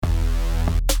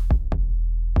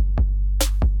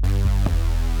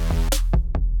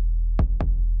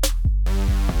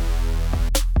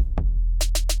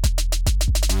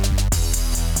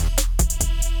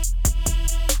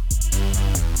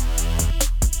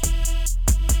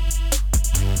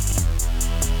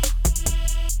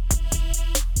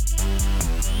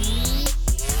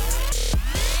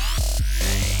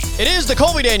It is the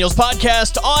Colby Daniels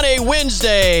podcast on a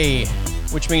Wednesday,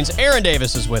 which means Aaron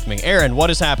Davis is with me. Aaron,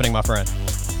 what is happening, my friend?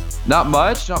 Not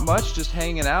much, just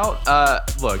hanging out.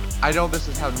 Look, I know this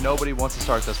is how nobody wants to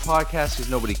start this podcast because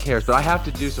nobody cares, but I have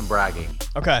to do some bragging.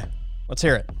 Okay, let's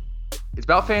hear it. It's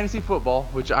about fantasy football,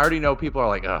 which I already know people are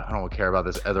like, I don't care about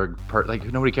this other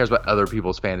nobody cares about other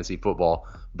people's fantasy football.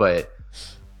 But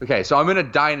okay, so I'm in a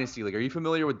dynasty league. Are you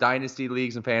familiar with dynasty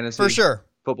leagues and fantasy? For sure.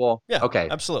 Football? Yeah, okay.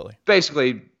 Absolutely.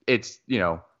 Basically, it's,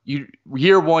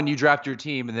 year one, you draft your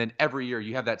team, and then every year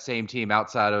you have that same team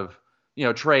outside of,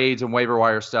 trades and waiver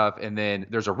wire stuff. And then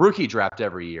there's a rookie draft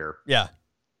every year. Yeah.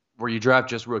 Where you draft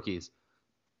just rookies.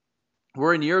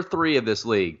 We're in year 3 of this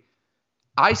league.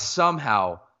 I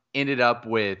somehow ended up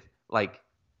with like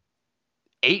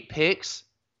 8 picks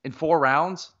in 4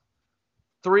 rounds.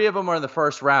 3 of them are in the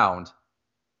first round.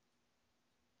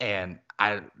 And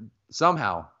I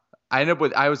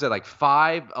was at like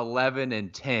 5, 11,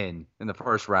 and 10 in the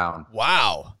first round.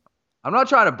 Wow. I'm not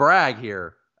trying to brag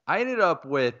here. I ended up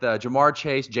with Jamar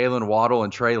Chase, Jalen Waddle,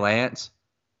 and Trey Lance.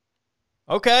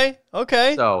 Okay. So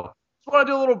just want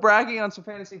to do a little bragging on some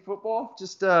fantasy football,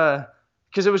 just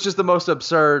because it was just the most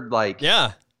absurd.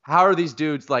 Yeah. How are these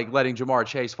dudes letting Jamar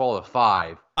Chase fall to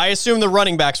 5? I assume the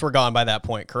running backs were gone by that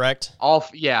point, correct?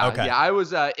 Yeah. Okay. Yeah. I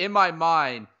was in my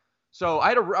mind. So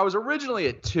I was originally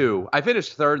at 2. I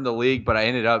finished 3rd in the league, but I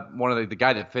ended up the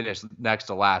guy that finished next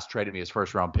to last traded me his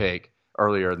first round pick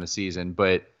earlier in the season.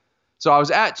 But so I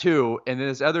was at 2, and then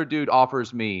this other dude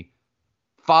offers me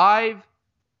 5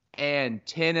 and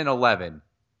 10 and 11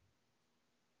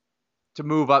 to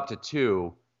move up to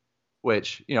 2,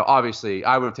 which, obviously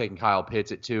I would have taken Kyle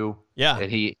Pitts at 2. Yeah.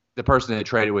 And the person that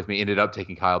traded with me ended up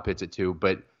taking Kyle Pitts at 2.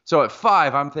 But so at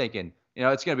 5, I'm thinking,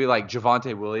 it's going to be like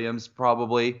Javonte Williams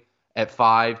probably at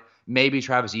 5, maybe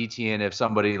Travis Etienne if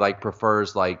somebody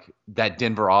prefers that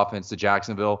Denver offense to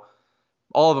Jacksonville.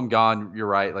 All of them gone. You're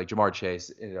right. Jamar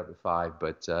Chase ended up at 5,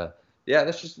 but yeah,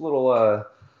 that's just a little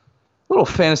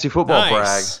fantasy football brag.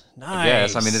 Nice. I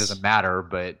guess. I mean, it doesn't matter,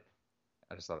 but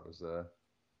I just thought it was if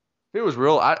it was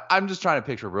real. I'm just trying to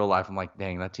picture real life. I'm like,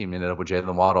 dang, that team ended up with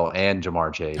Jalen Waddle and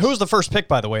Jamar Chase. Who was the first pick,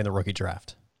 by the way, in the rookie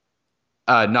draft?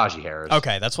 Najee Harris.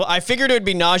 Okay, that's what I figured it would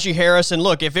be. Najee Harris, and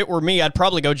look, if it were me, I'd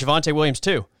probably go Javonte Williams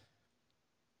too.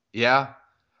 Yeah,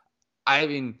 I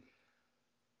mean,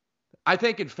 I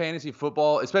think in fantasy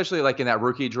football, especially in that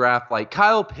rookie draft,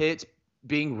 Kyle Pitts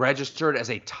being registered as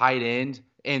a tight end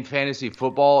in fantasy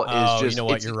football is just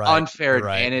it's an unfair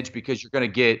advantage because you're going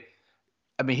to get.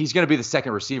 I mean, he's going to be the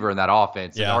second receiver in that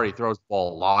offense and already throws the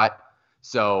ball a lot.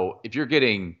 So if you're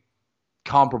getting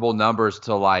comparable numbers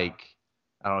to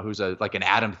I don't know who's an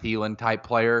Adam Thielen type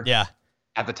player. Yeah.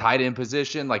 At the tight end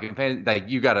position,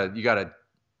 you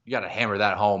gotta hammer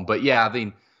that home. But yeah, I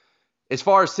mean, as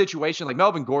far as situation,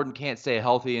 Melvin Gordon can't stay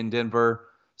healthy in Denver.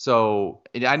 So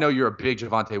I know you're a big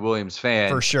Javonte Williams fan.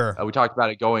 For sure. We talked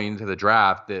about it going into the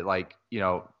draft that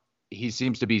he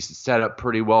seems to be set up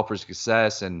pretty well for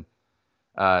success. And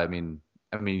I mean,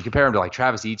 you compare him to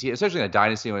Travis Etienne, especially in a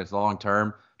dynasty when it's long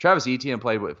term. Travis Etienne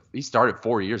he started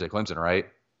 4 years at Clemson, right?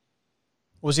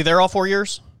 Was he there all 4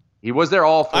 years? He was there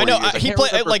all 4 years. I know.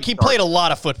 He played a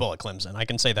lot of football at Clemson. I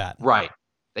can say that. Right.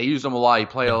 They used him a lot. He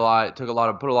played a lot, put a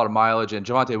lot of mileage. And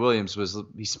Javonte Williams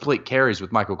he split carries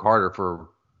with Michael Carter for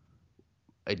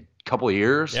a couple of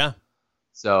years. Yeah.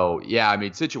 So, yeah, I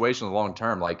mean, situational long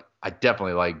term, I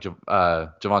definitely like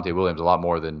Javonte Williams a lot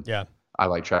more than I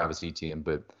like Travis Etienne.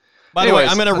 But by the way,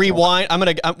 I'm going to rewind.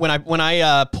 When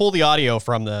I pull the audio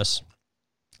from this,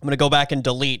 I'm going to go back and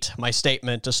delete my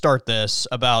statement to start this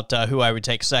about who I would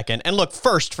take second. And look,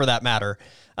 first for that matter,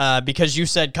 because you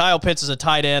said Kyle Pitts is a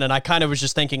tight end, and I kind of was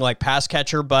just thinking pass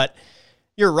catcher, but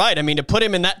you're right. I mean, to put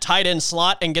him in that tight end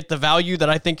slot and get the value that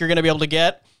I think you're going to be able to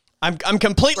get, I'm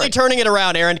completely turning it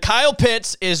around, Aaron. Kyle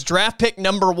Pitts is draft pick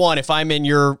number 1 if I'm in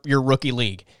your rookie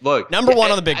league. Look, number 1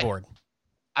 on the big board.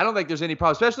 I don't think there's any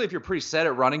problem, especially if you're pretty set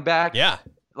at running back. Yeah.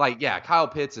 Kyle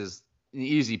Pitts is an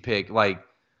easy pick.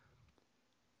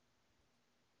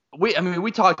 We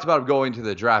talked about him going to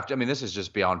the draft. I mean, this is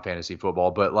just beyond fantasy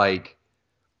football, but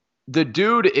the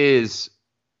dude is.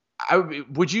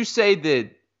 Would you say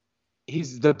that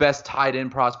he's the best tight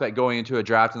end prospect going into a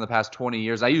draft in the past 20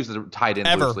 years? I use the tight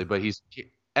end loosely, but he's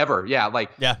ever. Yeah,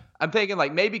 I'm thinking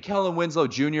maybe Kellen Winslow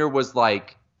Jr. was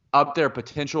up there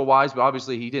potential wise, but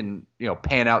obviously he didn't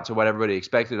pan out to what everybody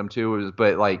expected him to.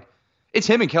 But it's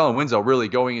him and Kellen Winslow really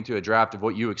going into a draft of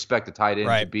what you expect a tight end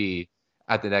to be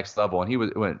at the next level.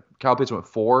 And Kyle Pitts went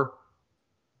 4.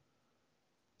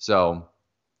 So,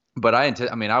 but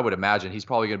I would imagine he's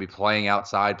probably going to be playing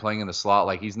outside, playing in the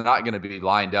slot. He's not going to be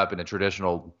lined up in a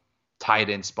traditional tight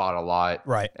end spot a lot.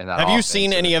 Right. And that have you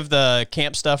seen any of the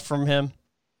camp stuff from him?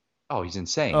 Oh, he's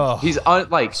insane. Oh, He's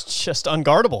it's just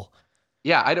unguardable.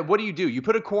 Yeah, what do? You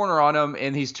put a corner on him,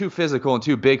 and he's too physical and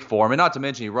too big for him. And not to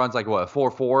mention, he runs like, what, a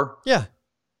 4.4? Yeah.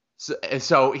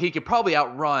 So he could probably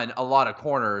outrun a lot of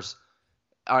corners,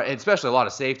 especially a lot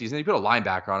of safeties. And you put a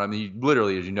linebacker on him, you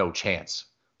literally there's no chance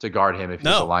to guard him if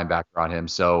there's a linebacker on him.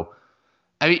 So,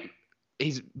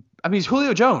 he's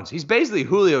Julio Jones. He's basically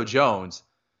Julio Jones,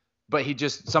 but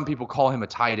some people call him a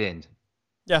tight end.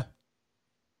 Yeah.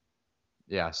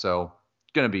 Yeah, so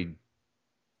it's going to be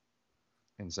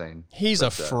insane. He's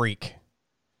a freak.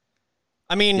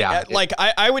 I mean,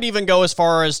 I would even go as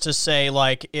far as to say,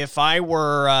 like, if I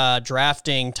were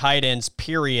drafting tight ends,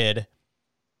 period,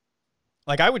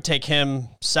 like, I would take him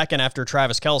second after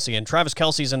Travis Kelce. And Travis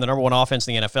Kelce's in the number one offense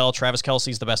in the NFL. Travis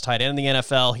Kelce's the best tight end in the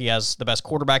NFL. He has the best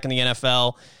quarterback in the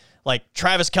NFL. Like,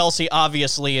 Travis Kelce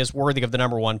obviously is worthy of the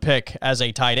number one pick as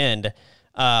a tight end.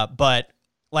 But,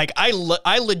 like,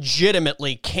 I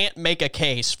legitimately can't make a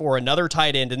case for another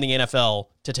tight end in the NFL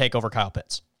to take over Kyle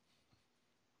Pitts.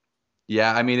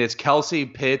 Yeah, I mean, it's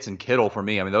Kelce, Pitts, and Kittle for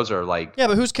me. I mean, those are like... Yeah,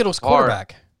 but who's Kittle's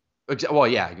quarterback? Well,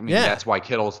 yeah. I mean, that's why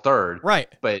Kittle's third.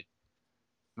 Right. But,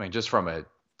 I mean, just from a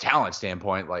talent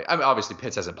standpoint, like, I mean, obviously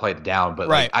Pitts hasn't played it down, but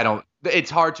right. Like,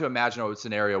 it's hard to imagine a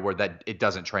scenario where that it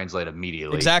doesn't translate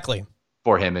immediately. Exactly.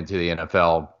 For him into the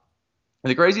NFL.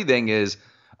 And the crazy thing is,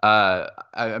 I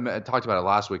talked about it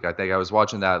last week. I think I was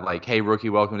watching that, like, hey, rookie,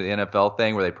 welcome to the NFL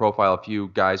thing where they profile a few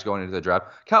guys going into the draft.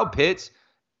 Kyle Pitts,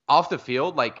 off the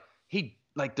field,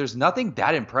 there's nothing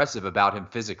that impressive about him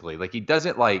physically. Like, he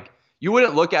doesn't, like, you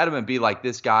wouldn't look at him and be like,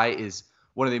 this guy is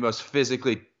one of the most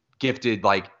physically gifted,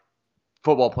 like,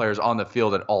 football players on the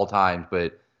field at all times.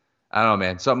 But I don't know,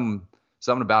 man, something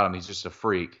about him. He's just a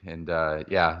freak. And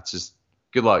it's just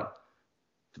good luck.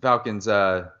 The Falcons,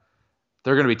 they're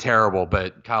going to be terrible,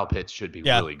 but Kyle Pitts should be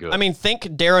really good. I mean, think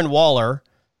Darren Waller,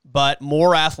 but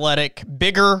more athletic,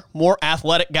 bigger, more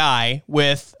athletic guy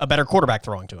with a better quarterback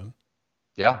throwing to him.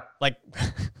 Yeah. Like,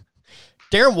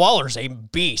 Darren Waller's a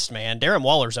beast, man. Darren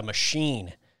Waller's a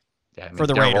machine for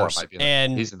the Raiders.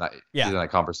 He's in that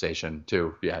conversation,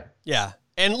 too. Yeah. Yeah.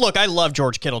 And look, I love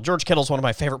George Kittle. George Kittle's one of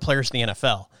my favorite players in the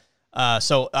NFL.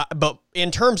 But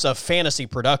in terms of fantasy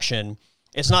production,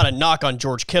 it's not a knock on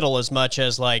George Kittle as much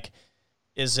as, like,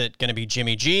 is it going to be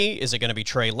Jimmy G? Is it going to be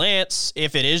Trey Lance?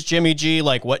 If it is Jimmy G,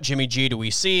 like, what Jimmy G do we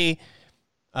see?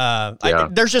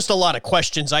 There's just a lot of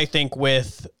questions, I think,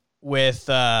 with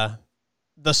the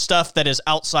stuff that is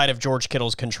outside of George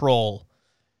Kittle's control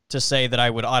to say that I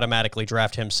would automatically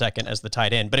draft him second as the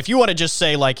tight end. But if you want to just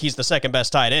say, like, he's the second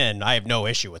best tight end, I have no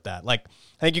issue with that. Like,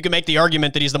 I think you can make the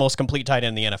argument that he's the most complete tight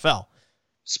end in the NFL.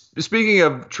 Speaking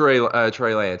of Trey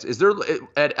Lance, is there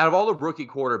out of all the rookie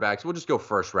quarterbacks, we'll just go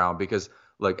first round because,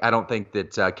 like, I don't think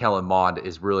that Kellen Mond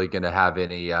is really going to have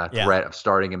any threat of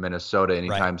starting in Minnesota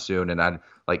anytime soon. And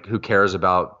who cares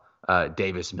about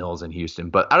Davis Mills in Houston?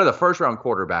 But out of the first round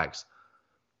quarterbacks,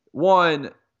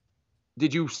 one,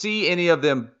 did you see any of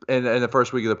them in the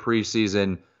first week of the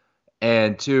preseason?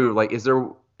 And two, like, is there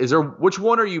which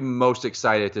one are you most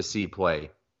excited to see play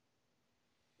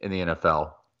in the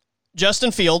NFL?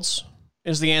 Justin Fields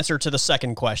is the answer to the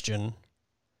second question.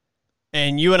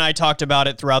 And you and I talked about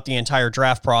it throughout the entire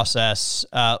draft process,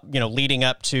 leading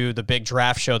up to the big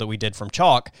draft show that we did from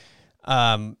Chalk.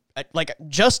 Like,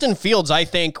 Justin Fields, I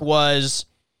think, was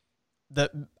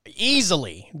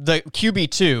easily the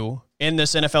QB2 in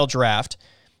this NFL draft.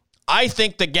 I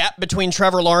think the gap between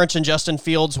Trevor Lawrence and Justin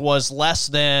Fields was less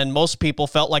than most people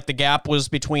felt like the gap was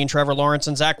between Trevor Lawrence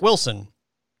and Zach Wilson,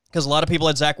 because a lot of people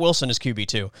had Zach Wilson as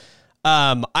QB2.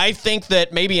 I think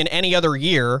that maybe in any other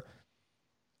year,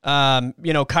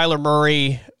 Kyler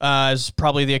Murray is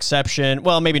probably the exception.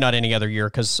 Well, maybe not any other year,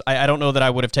 because I don't know that I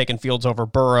would have taken Fields over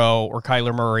Burrow or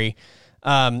Kyler Murray.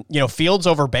 Fields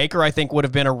over Baker, I think, would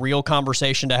have been a real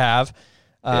conversation to have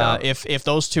if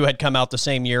those two had come out the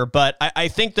same year. But I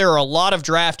think there are a lot of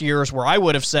draft years where I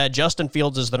would have said Justin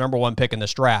Fields is the number one pick in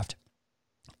this draft.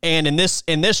 And in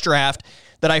this draft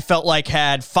that I felt like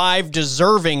had 5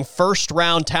 deserving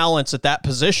first-round talents at that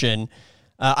position,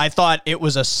 I thought it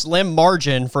was a slim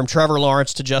margin from Trevor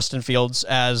Lawrence to Justin Fields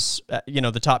as,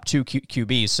 the top 2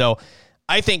 QBs. So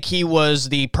I think he was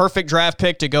the perfect draft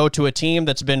pick to go to a team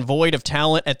that's been void of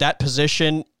talent at that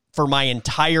position for my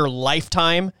entire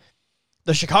lifetime.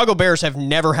 The Chicago Bears have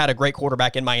never had a great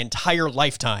quarterback in my entire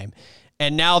lifetime.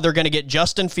 And now they're going to get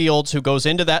Justin Fields, who goes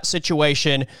into that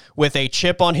situation with a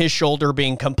chip on his shoulder,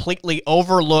 being completely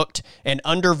overlooked and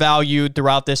undervalued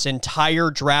throughout this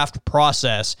entire draft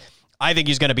process. I think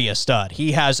he's going to be a stud.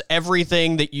 He has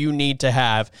everything that you need to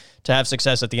have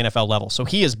success at the NFL level. So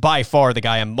he is by far the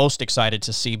guy I'm most excited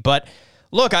to see. But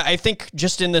look, I think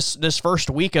just in this first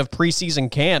week of preseason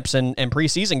camps and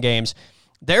preseason games,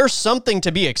 there's something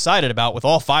to be excited about with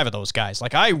all 5 of those guys.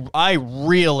 Like, I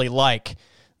really like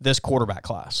this quarterback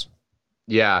class.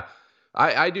 Yeah,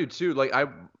 I do too. Like, I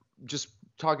just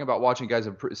talking about watching guys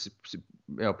in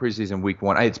preseason week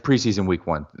 1. It's preseason week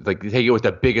 1. Like, take it with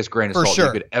the biggest grain of salt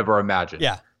you could ever imagine.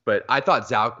 Yeah. But I thought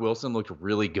Zach Wilson looked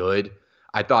really good.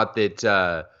 I thought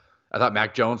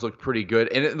Mac Jones looked pretty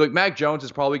good. And Mac Jones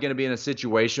is probably going to be in a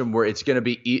situation where it's going to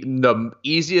be the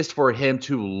easiest for him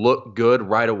to look good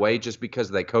right away, just because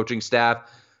of that coaching staff,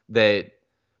 that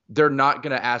they're not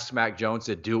going to ask Mac Jones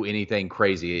to do anything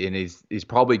crazy. And he's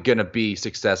probably going to be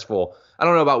successful. I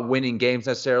don't know about winning games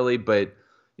necessarily, but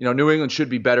New England should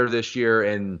be better this year,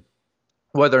 and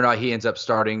whether or not he ends up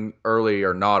starting early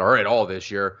or not, or at all this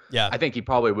year, I think he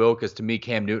probably will, because to me,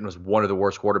 Cam Newton was one of the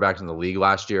worst quarterbacks in the league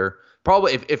last year.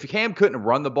 Probably, if Cam couldn't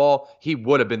run the ball, he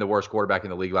would have been the worst quarterback in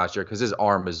the league last year, because his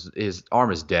arm is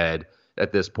dead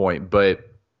at this point. But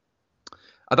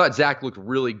I thought Zach looked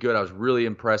really good. I was really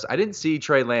impressed. I didn't see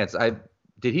Trey Lance.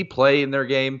 Did he play in their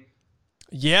game?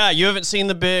 Yeah, you haven't seen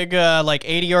the big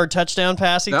 80-yard touchdown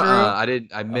pass he threw? I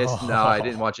didn't. I missed. No, I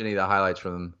didn't watch any of the highlights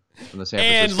from the San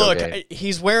Francisco game. And look,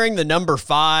 he's wearing the number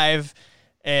 5,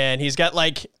 and he's got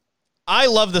I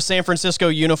love the San Francisco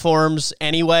uniforms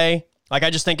anyway. Like,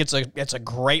 I just think it's a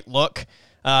great look.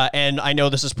 And I know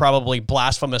this is probably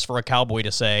blasphemous for a Cowboy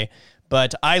to say,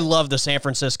 but I love the San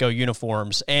Francisco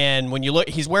uniforms. And when you look,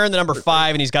 he's wearing the number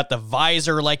 5, and he's got the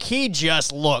visor. Like, he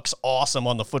just looks awesome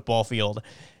on the football field.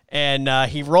 And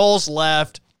he rolls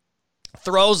left,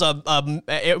 throws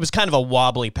it was kind of a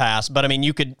wobbly pass, but I mean,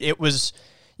 you could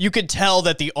tell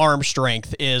that the arm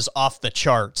strength is off the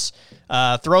charts.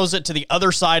 Throws it to the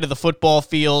other side of the football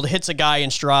field, hits a guy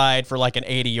in stride for like an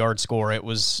 80-yard score. It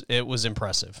was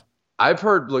impressive. I've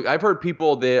heard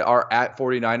people that are at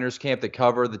 49ers camp that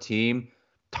cover the team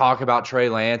talk about Trey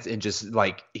Lance, and just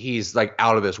he's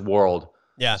out of this world.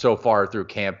 Yeah. So far through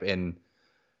camp, and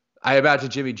I imagine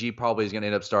Jimmy G probably is going to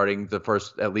end up starting the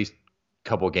first at least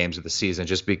couple of games of the season,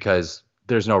 just because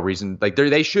there's no reason.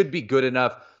 They should be good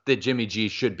enough that Jimmy G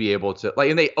should be able to,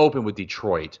 and they open with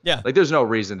Detroit. Yeah. There's no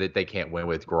reason that they can't win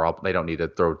with Garoppolo. They don't need to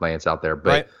throw Lance out there.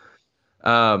 But,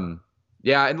 right.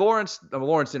 Yeah, and Lawrence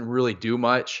didn't really do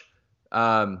much. He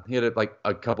had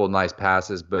a couple of nice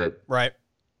passes, but right.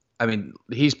 I mean,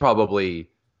 he's probably,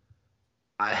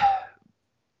 I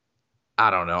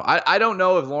don't know. I don't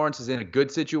know if Lawrence is in a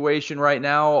good situation right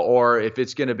now, or if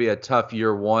it's going to be a tough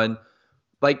year 1.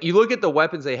 You look at the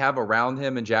weapons they have around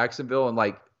him in Jacksonville,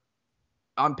 and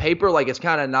on paper, it's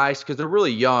kind of nice because they're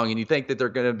really young, and you think that they're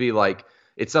going to be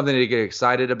it's something to get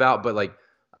excited about. But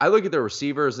I look at their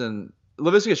receivers, and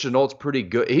Laviska Shenault's pretty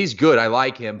good. He's good. I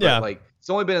like him, but he's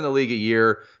only been in the league a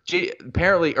year.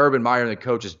 Apparently, Urban Meyer and the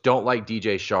coaches don't like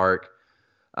DJ Shark.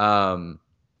 And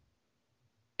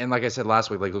like I said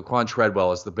last week, Laquan Treadwell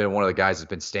has been one of the guys that's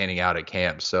been standing out at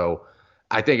camp. So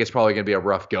I think it's probably going to be a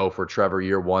rough go for Trevor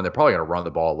year 1. They're probably going to run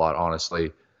the ball a lot,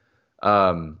 honestly.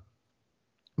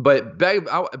 But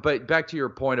back to your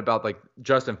point about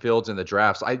Justin Fields in the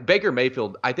drafts. Baker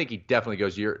Mayfield, I think he definitely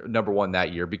goes number 1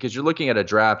 that year, because you're looking at a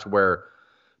draft where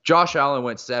Josh Allen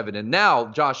went 7, and now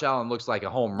Josh Allen looks like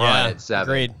a home run at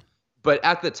 7. Agreed. But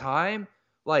at the time,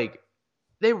 you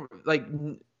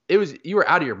were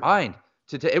out of your mind.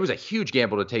 It was a huge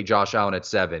gamble to take Josh Allen at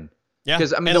 7. Yeah,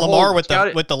 because and Lamar with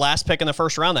the last pick in the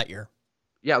first round that year.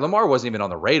 Yeah, Lamar wasn't even on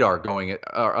the radar going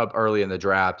up early in the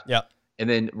draft. Yeah, and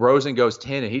then Rosen goes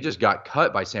 10, and he just got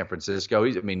cut by San Francisco.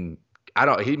 He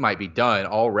might be done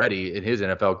already in his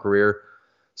NFL career.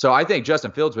 So I think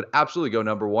Justin Fields would absolutely go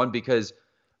number 1, because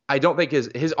I don't think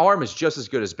his arm is just as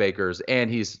good as Baker's, and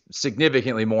he's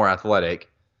significantly more athletic.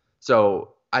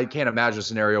 So I can't imagine a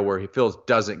scenario where Fields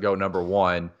doesn't go number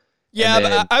 1. Yeah,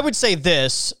 but I would say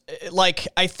this,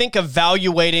 I think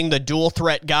evaluating the dual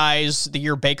threat guys the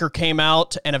year Baker came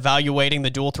out and evaluating the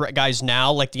dual threat guys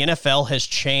now, the NFL has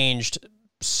changed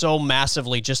so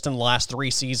massively just in the last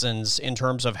 3 seasons in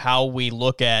terms of how we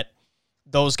look at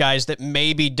those guys that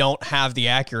maybe don't have the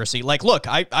accuracy. Look,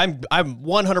 I'm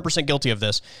 100% guilty of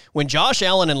this. When Josh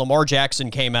Allen and Lamar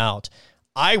Jackson came out,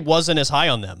 I wasn't as high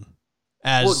on them.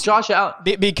 Josh Allen,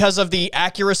 because of the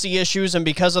accuracy issues, and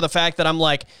because of the fact that I'm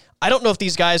I don't know if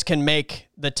these guys can make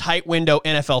the tight window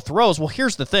NFL throws. Well,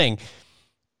 here's the thing.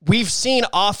 We've seen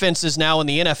offenses now in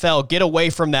the NFL get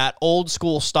away from that old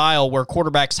school style where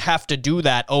quarterbacks have to do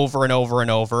that over and over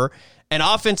and over. And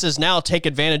offenses now take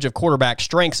advantage of quarterback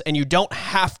strengths, and you don't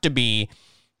have to be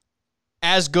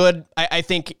as good, I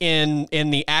think, in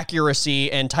the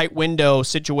accuracy and tight window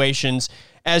situations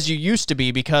as you used to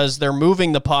be, because they're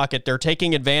moving the pocket. They're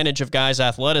taking advantage of guys'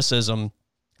 athleticism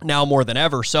now more than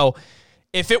ever. So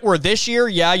if it were this year,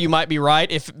 yeah, you might be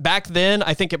right. If back then,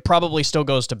 I think it probably still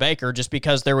goes to Baker, just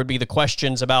because there would be the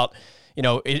questions about,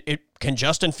 can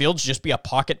Justin Fields just be a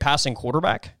pocket passing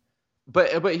quarterback?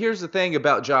 But here's the thing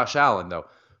about Josh Allen, though.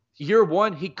 Year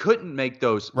one, he couldn't make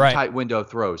those tight window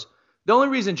throws. The only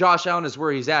reason Josh Allen is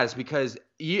where he's at is because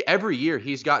every year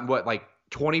he's gotten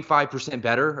 25%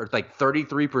 better, or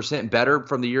 33% better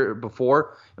from the year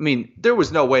before. I mean, there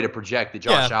was no way to project that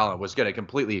Josh Allen was going to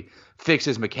completely fix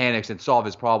his mechanics and solve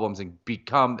his problems and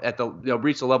become at the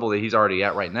reach the level that he's already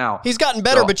at right now. He's gotten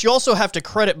better, but you also have to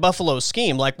credit Buffalo's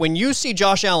scheme. Like, when you see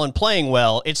Josh Allen playing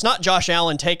well, it's not Josh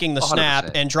Allen taking the 100%.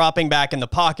 Snap and dropping back in the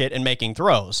pocket and making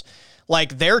throws.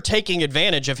 Like, they're taking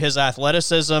advantage of his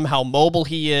athleticism, how mobile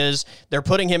he is. They're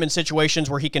putting him in situations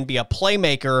where he can be a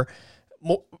playmaker,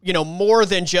 more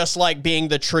than just like being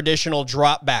the traditional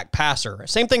drop back passer.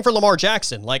 Same thing for Lamar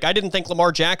Jackson. Like, I didn't think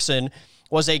Lamar Jackson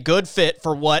was a good fit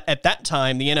for what at that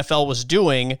time the NFL was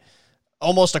doing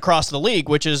almost across the league,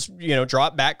 which is,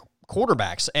 drop back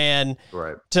quarterbacks. And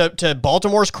to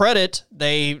Baltimore's credit,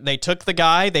 they took the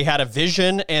guy, they had a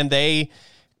vision, and they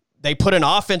put an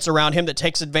offense around him that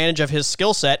takes advantage of his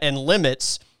skill set and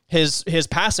limits his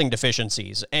passing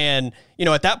deficiencies. And,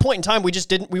 at that point in time,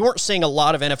 we weren't seeing a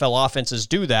lot of NFL offenses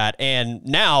do that. And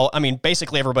now,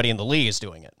 basically everybody in the league is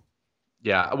doing it.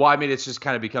 Yeah. Well, it's just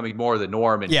kind of becoming more the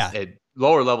norm at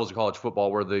lower levels of college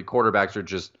football, where the quarterbacks are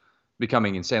just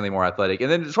becoming insanely more athletic. And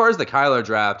then as far as the Kyler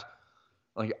draft,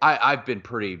 like, I've been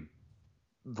pretty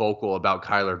vocal about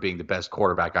Kyler being the best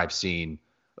quarterback I've seen,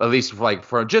 at least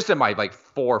for just in my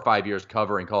 4 or 5 years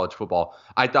covering college football.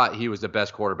 I thought he was the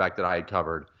best quarterback that I had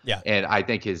covered. Yeah. And I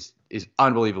think is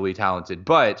unbelievably talented.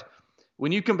 But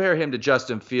when you compare him to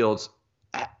Justin Fields,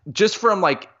 just from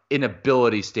an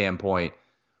ability standpoint,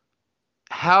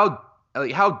 how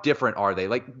different are they?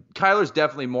 Like, Kyler's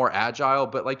definitely more agile,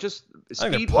 but just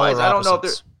speed wise, I don't know if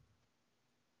they're.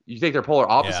 You think they're polar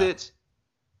opposites?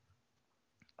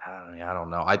 Yeah. I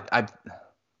don't know.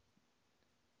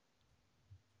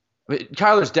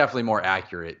 Kyler's definitely more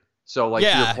accurate. So, to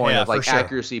your point of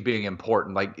accuracy being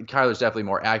important, Kyler's definitely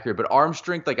more accurate. But arm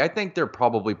strength, I think they're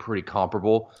probably pretty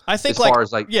comparable. I think as far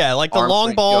as the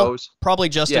long ball, goes. Probably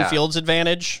Justin Fields'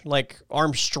 advantage.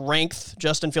 Arm strength,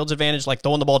 Justin Fields' advantage.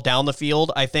 Throwing the ball down the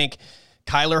field. I think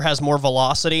Kyler has more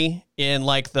velocity in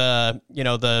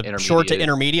the short to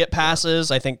intermediate passes.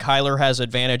 Yeah. I think Kyler has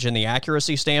advantage in the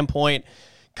accuracy standpoint.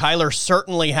 Kyler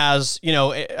certainly has,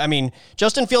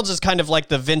 Justin Fields is kind of like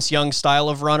the Vince Young style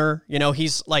of runner.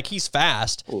 He's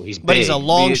fast, but he's a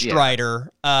long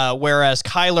strider, whereas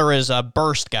Kyler is a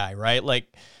burst guy, right?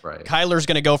 Kyler's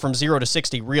going to go from 0 to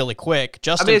 60 really quick.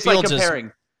 Justin it's Fields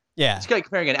it's like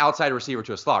comparing an outside receiver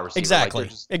to a slot receiver.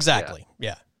 Exactly.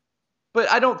 Yeah. But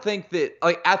I don't think that,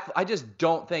 I just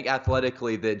don't think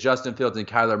athletically that Justin Fields and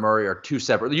Kyler Murray are two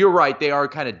separate. You're right. They are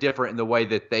kind of different in the way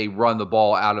that they run the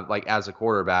ball out of, as a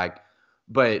quarterback.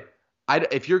 But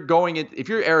if you're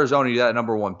Arizona, you got a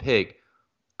number one pick,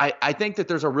 I think that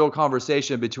there's a real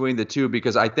conversation between the two,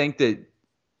 because I think that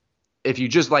if you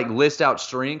just list out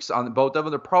strengths on both of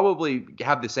them, they probably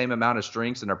have the same amount of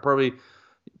strengths and are probably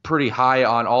pretty high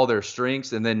on all their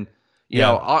strengths. And then,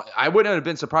 I wouldn't have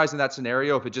been surprised in that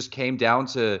scenario if it just came down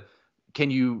to, do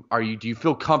you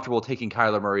feel comfortable taking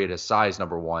Kyler Murray at his size,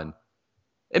 number one?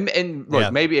 And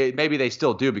look, maybe they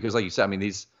still do, because like you said,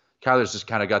 Kyler's just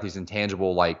kind of got these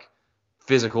intangible,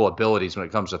 physical abilities when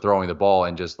it comes to throwing the ball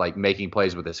and just making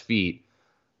plays with his feet.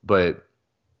 But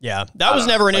yeah, that was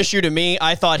never an issue to me.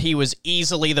 I thought he was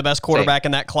easily the best quarterback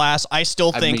in that class. I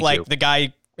still think the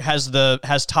guy has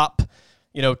top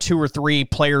 2 or 3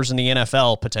 players in the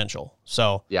NFL potential.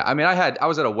 So yeah, I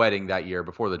was at a wedding that year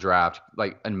before the draft,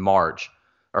 in March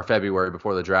or February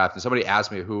before the draft, and somebody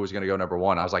asked me who was going to go number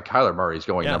one. I was like, Kyler Murray's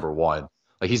going number one.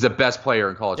 He's the best player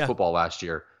in college football last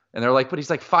year. And they're like, but he's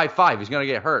 5'5". He's going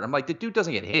to get hurt. I'm like, the dude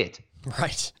doesn't get hit.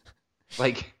 Right.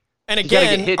 And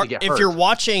again, if you're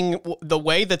watching the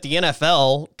way that the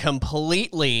NFL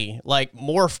completely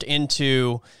morphed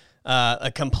into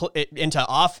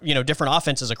different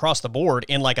offenses across the board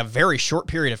in a very short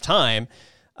period of time,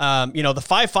 the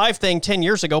 5'5" thing 10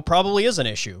 years ago probably is an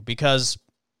issue, because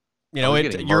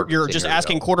you're just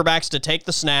asking quarterbacks to take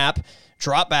the snap,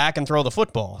 drop back, and throw the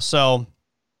football. So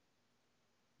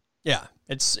yeah,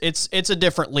 it's a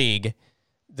different league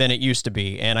than it used to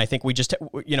be, and I think we just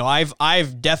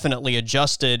I've definitely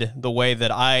adjusted the way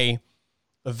that I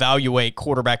evaluate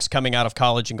quarterbacks coming out of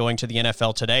college and going to the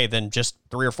NFL today than just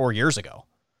 3 or 4 years ago.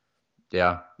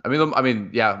 Yeah.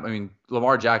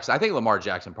 Lamar Jackson. I think Lamar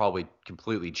Jackson probably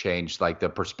completely changed like the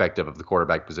perspective of the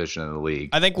quarterback position in the league.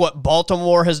 I think what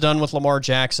Baltimore has done with Lamar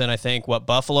Jackson, I think what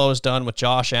Buffalo has done with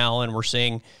Josh Allen, we're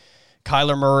seeing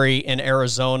Kyler Murray in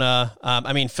Arizona.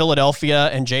 Philadelphia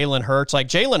and Jalen Hurts. Like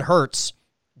Jalen Hurts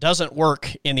doesn't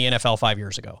work in the NFL 5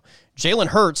 years ago. Jalen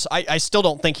Hurts, I still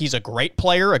don't think he's a great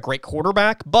player, a great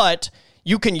quarterback, but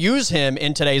you can use him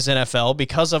in today's NFL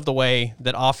because of the way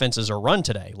that offenses are run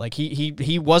today. Like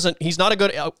he's not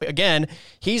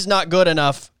good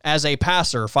enough as a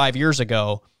passer 5 years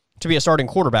ago to be a starting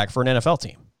quarterback for an NFL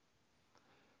team.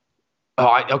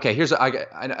 Okay.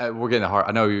 We're getting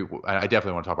hard. I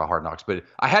definitely want to talk about Hard Knocks, but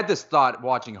I had this thought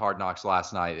watching Hard Knocks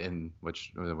last night, in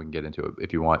which we can get into it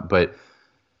if you want. But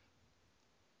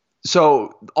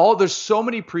there's so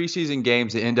many preseason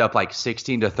games that end up like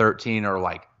 16-13 or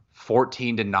like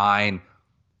 14-9.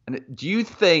 And do you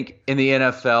think in the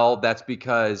NFL that's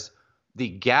because the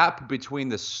gap between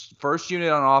the first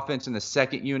unit on offense and the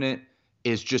second unit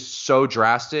is just so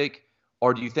drastic,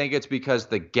 or do you think it's because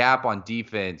the gap on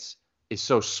defense is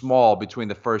so small between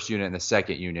the first unit and the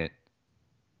second unit?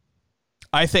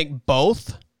 I think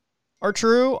both are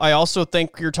true. I also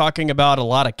think you're talking about a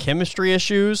lot of chemistry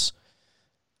issues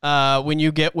when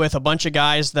you get with a bunch of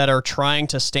guys that are trying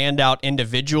to stand out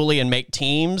individually and make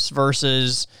teams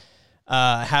versus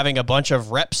having a bunch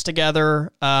of reps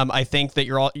together. I think that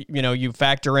you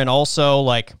factor in also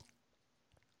like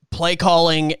play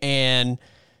calling, and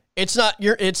it's not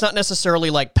necessarily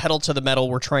like pedal to the metal.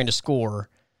 We're trying to score.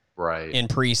 Right. In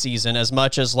preseason, as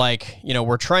much as like,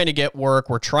 we're trying to get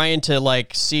work, we're trying to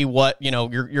like see what,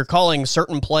 you're calling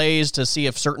certain plays to see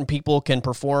if certain people can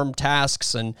perform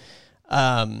tasks. And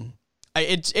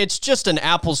it's just an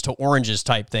apples to oranges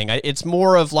type thing. It's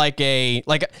more of like I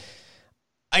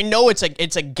know it's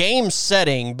a game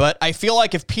setting, but I feel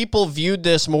like if people viewed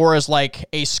this more as like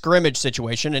a scrimmage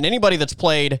situation, and anybody that's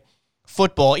played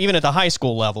football, even at the high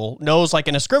school level, knows like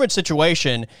in a scrimmage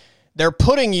situation, they're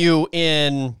putting you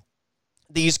in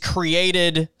these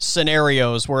created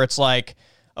scenarios where it's like,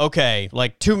 okay,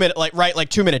 like 2 minute, like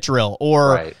 2 minute drill,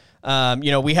 or,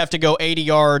 we have to go 80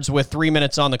 yards with 3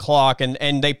 minutes on the clock,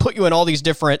 and they put you in all these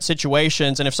different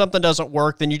situations. And if something doesn't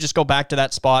work, then you just go back to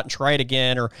that spot and try it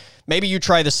again. Or maybe you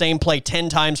try the same play 10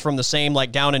 times from the same,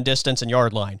 like down and distance and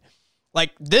yard line.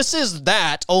 Like this is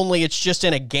that, only it's just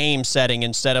in a game setting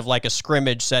instead of like a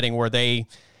scrimmage setting where they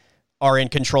are in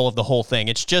control of the whole thing.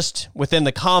 It's just within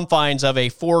the confines of a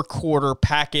 4-quarter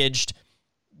packaged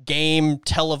game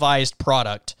televised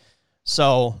product.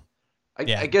 So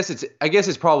I guess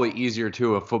it's probably easier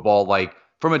to a football, like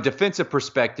from a defensive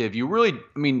perspective, you really,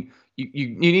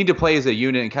 you need to play as a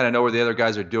unit and kind of know where the other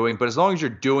guys are doing. But as long as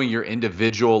you're doing your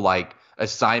individual like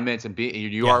assignments and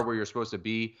you are where you're supposed to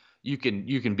be, you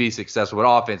can be successful. But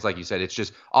offense, like you said, it's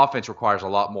just offense requires a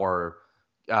lot more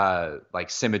like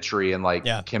symmetry and like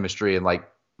chemistry and like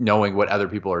knowing what other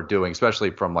people are doing,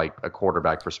 especially from like a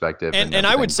quarterback perspective. And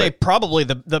I would say probably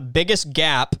the biggest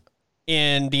gap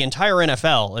in the entire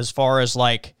NFL as far as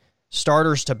like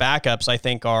starters to backups, I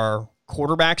think, are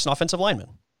quarterbacks and offensive linemen.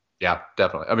 Yeah,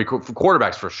 definitely. For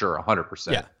quarterbacks for sure,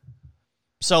 100%. Yeah.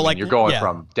 So you're going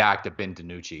from Dak to Ben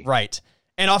DiNucci. Right.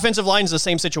 And offensive line is the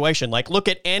same situation. Like look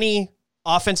at any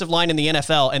offensive line in the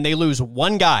NFL and they lose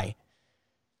one guy.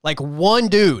 Like one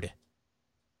dude,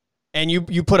 and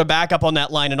you put a backup on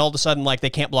that line, and all of a sudden, like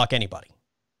they can't block anybody.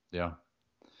 Yeah,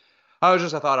 I was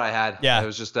just a thought I had. Yeah, it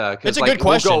was just it's a good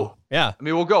question.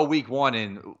 We'll go week one,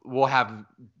 and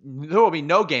there will be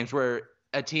no games where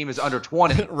a team is under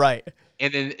 20. Right.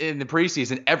 And then in the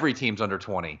preseason, every team's under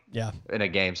 20. Yeah. In a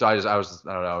game, so I don't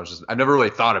know. I've never really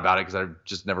thought about it because I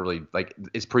just never really like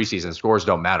it's preseason. Scores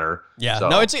don't matter. Yeah. So.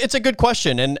 No, it's a good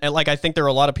question, and like I think there are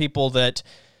a lot of people that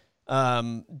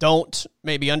don't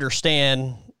maybe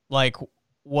understand like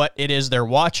what it is they're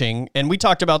watching. And we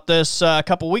talked about this a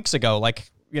couple weeks ago. Like,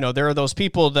 there are those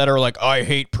people that are like, I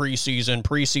hate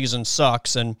preseason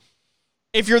sucks. And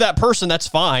if you're that person, that's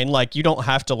fine. Like you don't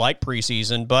have to like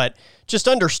preseason, but just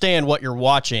understand what you're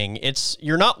watching.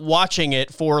 You're not watching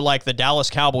it for like the Dallas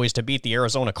Cowboys to beat the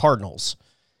Arizona Cardinals.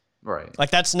 Right.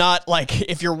 Like that's not like,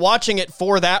 if you're watching it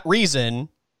for that reason,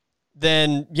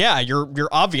 then yeah, you're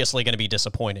obviously going to be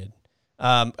disappointed.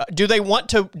 Do they want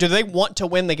to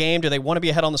win the game? Do they want to be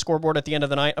ahead on the scoreboard at the end of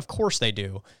the night? Of course they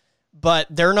do, but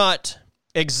they're not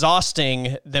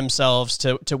exhausting themselves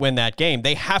to win that game.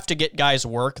 They have to get guys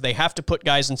work. They have to put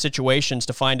guys in situations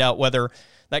to find out whether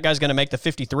that guy's going to make the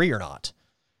 53 or not.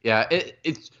 Yeah.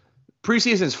 It's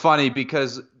preseason's funny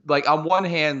because like on one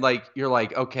hand, like you're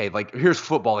like, okay, like here's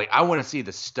football. Like I want to see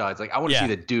the studs. Like I want to see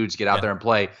the dudes get out there and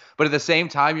play. But at the same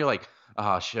time, you're like,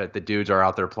 oh shit, the dudes are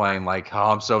out there playing like,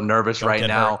 oh, I'm so nervous right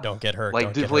now. Don't get hurt.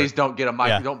 Like, please don't get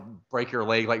don't break your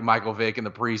leg like Michael Vick in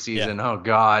the preseason. Yeah. Oh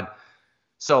God.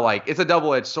 So like, it's a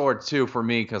double-edged sword too for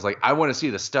me because like I want to see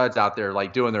the studs out there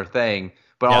like doing their thing,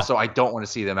 but also I don't want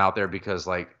to see them out there because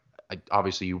like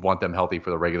obviously you want them healthy for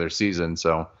the regular season.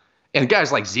 So, and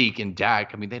guys like Zeke and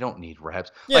Dak, I mean, they don't need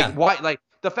reps. Yeah. Like why? Like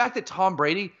the fact that Tom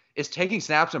Brady is taking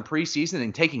snaps in preseason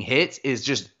and taking hits is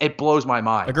just, it blows my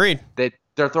mind. Agreed. That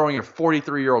they're throwing a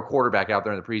 43-year-old quarterback out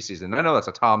there in the preseason. And I know that's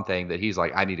a Tom thing that he's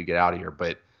like, I need to get out of here.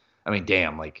 But I mean,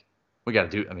 damn, like we got to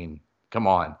do. I mean, come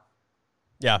on.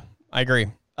 Yeah, I agree.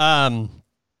 All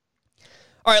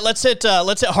right, let's hit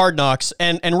Hard Knocks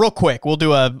and real quick, we'll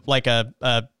do a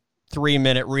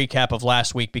 3-minute recap of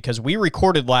last week because we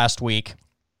recorded last week,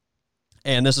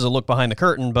 and this is a look behind the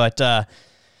curtain, but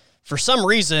for some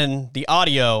reason the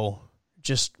audio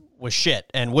just was shit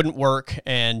and wouldn't work,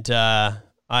 and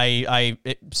I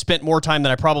spent more time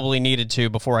than I probably needed to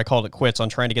before I called it quits on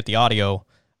trying to get the audio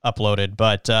uploaded,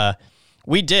 but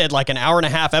we did like an hour and a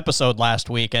half episode last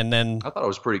week, and then I thought it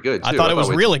was pretty good too. I thought it was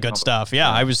really good stuff.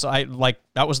 Yeah,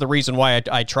 that was the reason why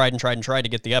I tried to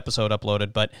get the episode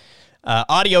uploaded, but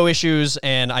audio issues,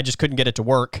 and I just couldn't get it to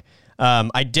work.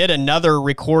 I did another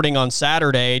recording on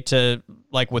Saturday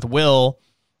with Will,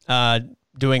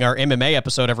 doing our MMA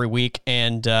episode every week,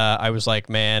 and I was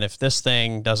like, man, if this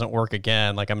thing doesn't work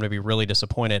again, like I'm going to be really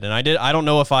disappointed. And I don't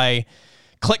know if I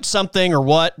clicked something or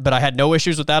what, but I had no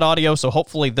issues with that audio, so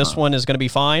hopefully this one is going to be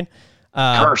fine.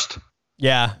 Cursed.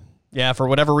 Yeah, for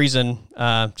whatever reason,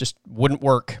 just wouldn't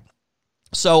work.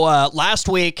 So last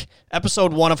week,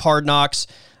 episode 1 of Hard Knocks,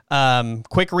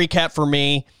 quick recap for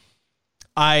me.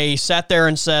 I sat there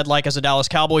and said, like, as a Dallas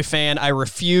Cowboy fan, I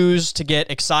refuse to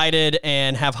get excited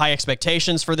and have high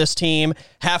expectations for this team.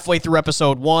 Halfway through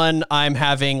episode 1, I'm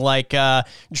having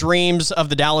dreams of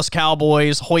the Dallas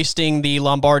Cowboys hoisting the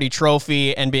Lombardi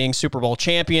Trophy and being Super Bowl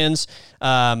champions.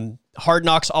 Hard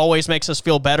Knocks always makes us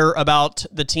feel better about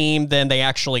the team than they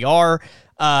actually are.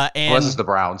 This is the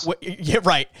Browns. Yeah,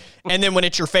 right. And then when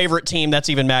it's your favorite team, that's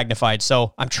even magnified.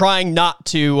 So I'm trying not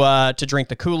to drink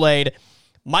the Kool-Aid.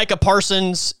 Micah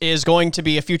Parsons is going to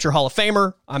be a future Hall of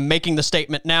Famer. I'm making the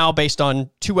statement now based on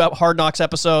 2 Hard Knocks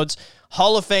episodes.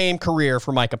 Hall of Fame career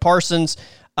for Micah Parsons.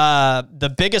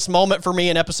 The biggest moment for me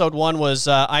in episode 1 was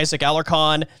Isaac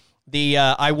Alarcon, the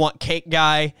I Want Cake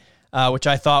guy, which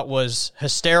I thought was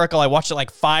hysterical. I watched it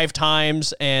like 5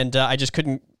 times, and I just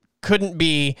couldn't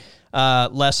be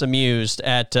less amused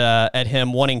at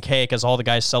him wanting cake as all the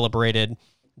guys celebrated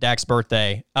Dak's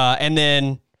birthday. And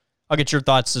then I'll get your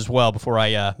thoughts as well before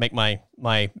I make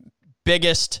my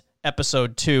biggest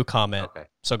episode 2 comment. Okay.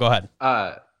 So go ahead.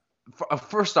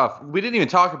 First off, we didn't even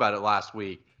talk about it last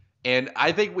week. And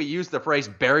I think we used the phrase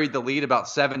buried the lead about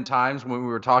 7 times when we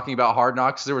were talking about Hard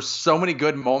Knocks. There were so many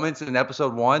good moments in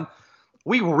episode 1.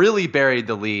 We really buried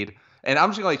the lead. And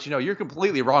I'm just going to let you know, you're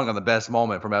completely wrong on the best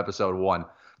moment from episode 1.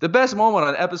 The best moment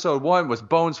on episode 1 was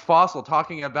Bones Fossil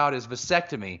talking about his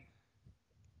vasectomy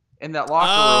in that locker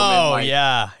room. Oh,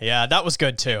 yeah, that was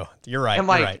good too. You're right.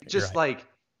 And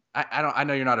I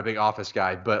know you're not a big Office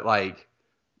guy, but like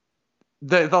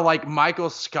the like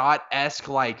Michael Scott-esque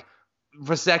like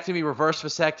vasectomy, reverse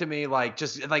vasectomy, like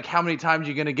just like how many times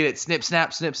you're gonna get it snip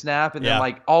snap, and then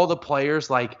like all the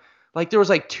players like there was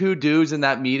like 2 dudes in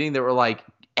that meeting that were like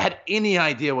had any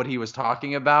idea what he was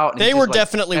talking about. They were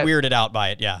definitely weirded out by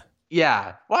it. Yeah.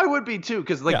 Yeah, well, I would be too,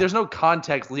 because there's no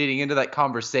context leading into that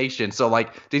conversation. So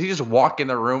did he just walk in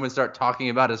the room and start talking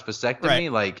about his vasectomy? Right.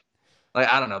 Like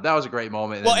I don't know. That was a great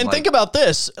moment. Well, and think about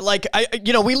this.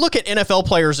 We look at NFL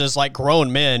players as like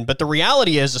grown men, but the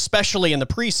reality is, especially in the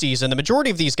preseason, the majority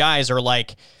of these guys are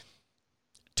like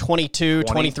 22,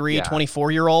 23,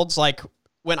 24-year-olds. Like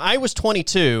when I was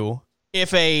 22,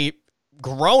 if a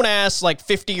grown ass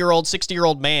 50-year-old,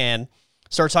 60-year-old man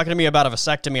starts talking to me about a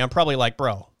vasectomy, I'm probably like,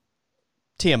 bro,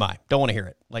 TMI. Don't want to hear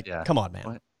it. Come on, man.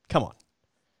 What? Come on.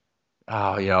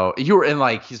 Oh, you were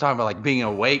in he's talking about being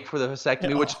awake for the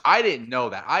vasectomy, which I didn't know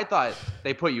that. I thought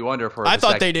they put you under for a vasectomy. I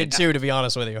thought they did too, to be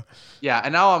honest with you. Yeah,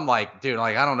 and now I'm like, dude,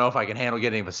 I don't know if I can handle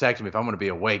getting a vasectomy if I'm going to be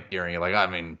awake during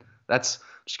it. That's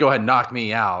just go ahead and knock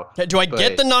me out. Do I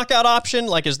get the knockout option?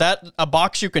 Is that a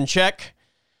box you can check?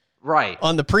 Right.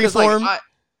 On the preform?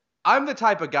 I'm the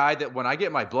type of guy that when I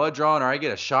get my blood drawn or I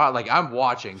get a shot, I'm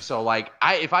watching. So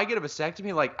if I get a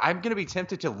vasectomy, I'm gonna be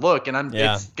tempted to look, and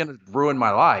it's gonna ruin my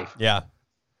life. Yeah.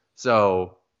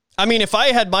 So, if I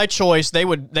had my choice, they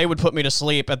would put me to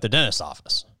sleep at the dentist's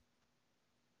office.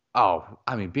 Oh,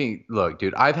 look,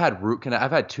 dude, I've had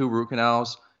 2 root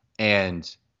canals,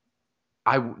 and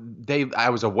I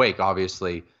was awake,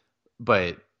 obviously,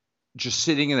 but just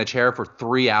sitting in the chair for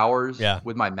 3 hours Yeah.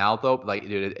 with my mouth open. Like,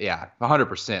 dude, yeah,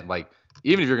 100%. Like,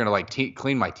 even if you're going to like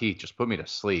clean my teeth, just put me to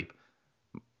sleep.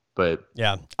 But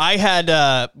yeah, I had,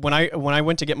 when I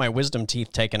went to get my wisdom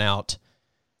teeth taken out,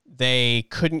 they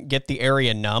couldn't get the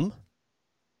area numb.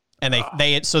 And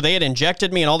they had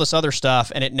injected me and all this other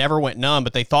stuff, and it never went numb,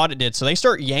 but they thought it did. So they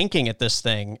start yanking at this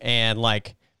thing, and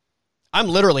like, I'm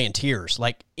literally in tears,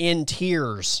 like in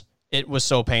tears. It was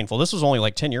so painful. This was only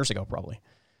like 10 years ago, probably.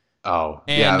 Oh,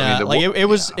 and yeah. I mean,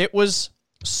 it was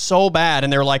so bad.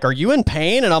 And they're like, "Are you in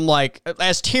pain?" And I'm like,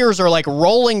 as tears are like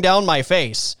rolling down my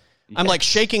face, I'm like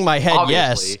shaking my head,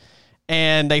 obviously. yes.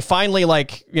 And they finally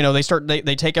like,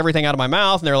 they take everything out of my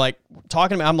mouth, and they're like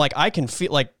talking to me. I'm like, I can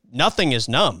feel like nothing is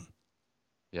numb.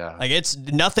 Yeah. Like it's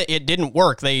nothing. It didn't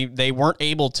work. They weren't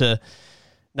able to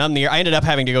numb the ear. I ended up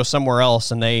having to go somewhere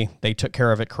else, and they took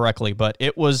care of it correctly. But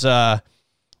it was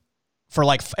for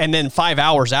like, and then 5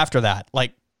 hours after that,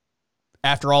 like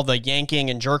after all the yanking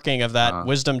and jerking of that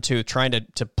wisdom tooth, trying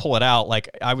to pull it out, like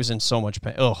I was in so much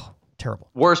pain. Oh, terrible.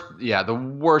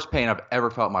 The worst pain I've ever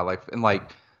felt in my life. And like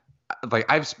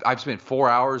I've spent 4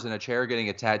 hours in a chair getting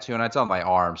a tattoo, and it's on my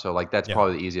arm, so like that's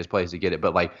probably the easiest place to get it.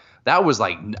 But like that was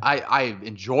like I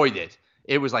enjoyed it.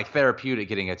 It was like therapeutic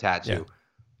getting a tattoo. Yeah.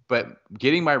 But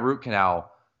getting my root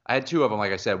canal, I had 2 of them.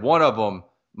 Like I said, one of them,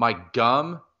 my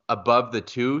gum above the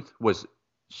tooth was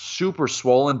super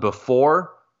swollen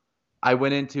before I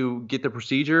went in to get the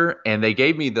procedure, and they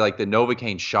gave me the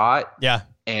Novocaine shot. Yeah.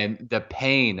 And the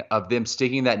pain of them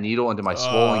sticking that needle into my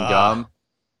swollen gum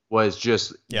was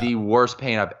just the worst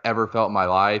pain I've ever felt in my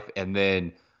life. And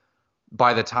then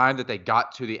by the time that they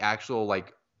got to the actual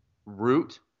like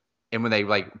root, and when they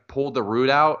like pulled the root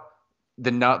out, the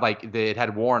nut it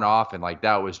had worn off, and like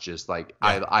that was just like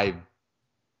I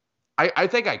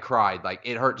think I cried. Like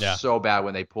it hurt so bad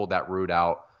when they pulled that root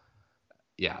out.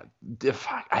 Yeah,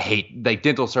 I hate like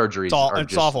dental surgeries.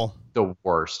 It's awful. The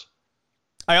worst.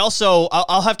 I also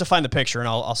I'll have to find the picture, and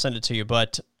I'll send it to you.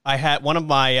 But I had one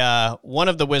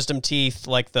of the wisdom teeth,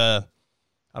 like I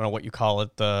don't know what you call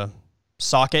it, the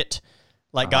socket,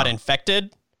 got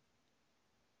infected.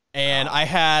 And I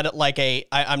had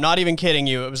I'm not even kidding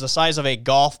you, it was the size of a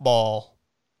golf ball.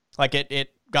 Like it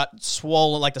got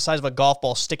swollen, like the size of a golf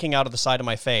ball sticking out of the side of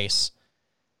my face.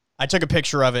 I took a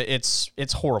picture of it.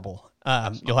 It's horrible.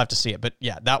 You'll have to see it. But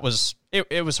yeah, that was,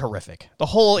 it was horrific. The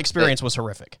whole experience was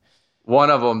horrific. One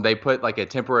of them, they put like a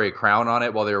temporary crown on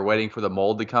it while they were waiting for the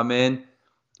mold to come in.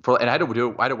 And I had to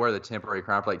wear the temporary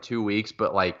crown for like 2 weeks.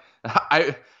 But like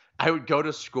I would go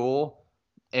to school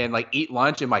and like eat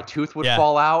lunch, and my tooth would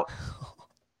fall out.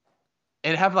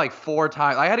 And have like 4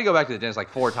 times. I had to go back to the dentist like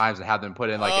 4 times and have them put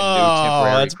in like a new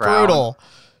temporary crown. That's brutal.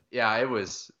 Yeah, it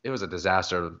was a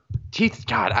disaster. Teeth,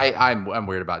 God, I'm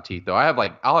weird about teeth though.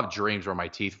 I'll have dreams where my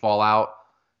teeth fall out,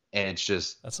 and it's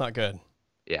just, that's not good.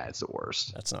 Yeah, it's the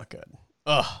worst. That's not good.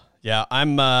 Ugh. Yeah,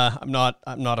 I'm not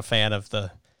a fan of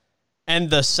the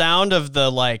sound of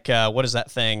the what is that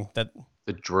thing that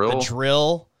the drill? The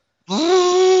drill.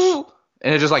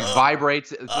 And it just like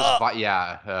vibrates. It's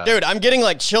just dude, I'm getting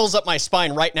like chills up my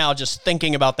spine right now just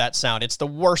thinking about that sound. It's the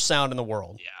worst sound in the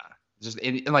world. Yeah. Just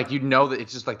and like that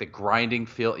it's just like the grinding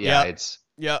feel. Yeah, it's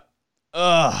yeah,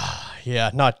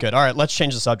 not good. All right, let's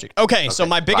change the subject. Okay, so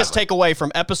my biggest takeaway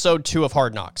from episode 2 of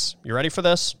Hard Knocks. You ready for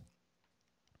this?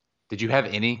 Did you have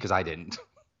any? Because I didn't.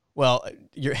 Well,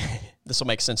 this will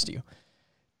make sense to you.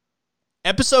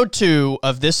 Episode 2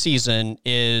 of this season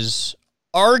is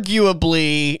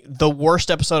arguably the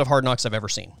worst episode of Hard Knocks I've ever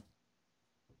seen.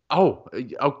 Oh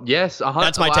yes,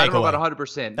 that's my takeaway. I don't know about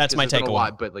 100%. That's my takeaway. A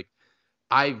lot, but like,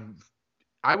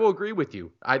 I will agree with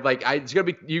you. It's gonna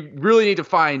be. You really need to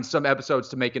find some episodes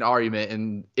to make an argument,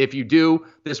 and if you do,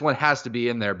 this one has to be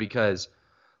in there because,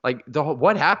 like,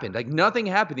 what happened? Like, nothing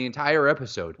happened the entire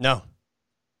episode. No.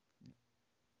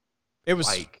 It was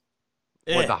like.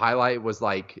 What the highlight was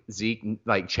like Zeke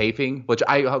like chafing, which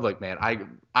I look, man,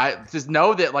 I just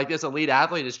know that like this elite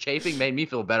athlete is chafing made me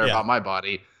feel better about my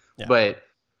body, but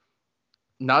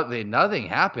nothing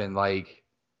happened. Like,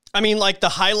 I mean, like the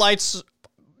highlights,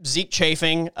 Zeke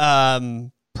chafing,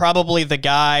 probably the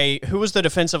guy who was the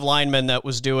defensive lineman that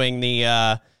was doing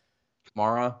the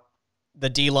Kamara, the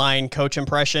D-line coach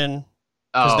impression,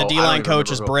 because the D-line coach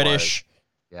is British.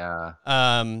 Yeah.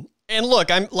 And look,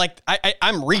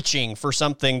 I'm reaching for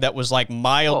something that was like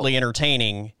mildly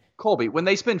entertaining. Colby, when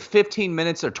they spend 15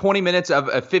 minutes or 20 minutes of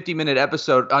a 50-minute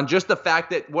episode on just the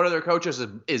fact that one of their coaches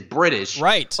is British,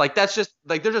 right? Like that's just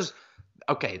like they're just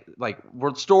okay. Like we're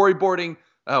storyboarding.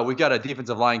 Oh, we got a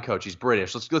defensive line coach. He's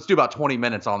British. Let's do about 20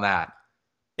 minutes on that.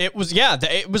 It was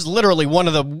it was literally one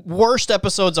of the worst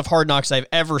episodes of Hard Knocks I've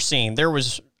ever seen. There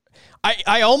was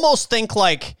I almost think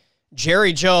like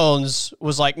Jerry Jones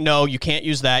was like, no, you can't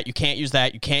use that. You can't use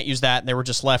that. You can't use that. And they were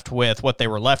just left with what they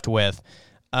were left with.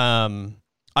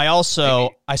 I saw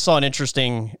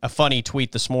a funny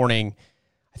tweet this morning.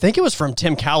 I think it was from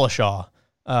Tim Kalishaw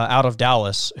out of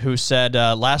Dallas, who said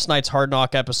last night's Hard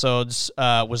Knock episodes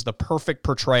was the perfect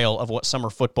portrayal of what summer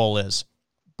football is.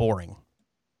 Boring.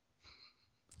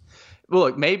 Well,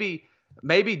 look, maybe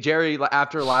Jerry,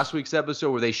 after last week's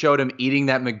episode where they showed him eating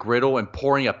that McGriddle and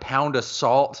pouring a pound of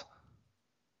salt,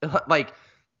 like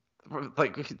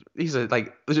he's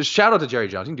just shout out to Jerry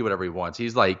Jones. He can do whatever he wants.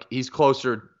 He's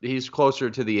closer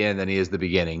to the end than he is the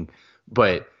beginning.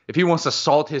 But if he wants to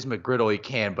salt his McGriddle, he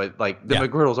can. But the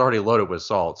McGriddle's already loaded with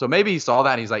salt. So maybe he saw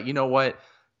that and he's like, you know what?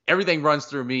 Everything runs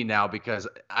through me now because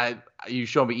you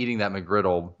show me eating that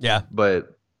McGriddle. Yeah.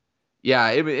 But yeah,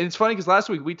 it's funny because last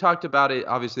week we talked about it.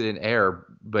 Obviously, it didn't air,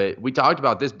 but we talked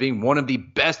about this being one of the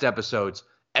best episodes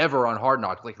ever on Hard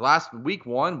Knocks. Like last week,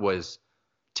 one was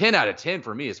 10 out of 10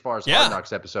 for me as far as Hard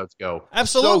Knocks episodes go.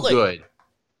 Absolutely. So good.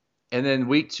 And then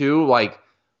week 2,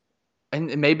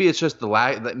 and maybe it's just the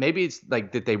lag. Maybe it's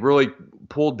like that they really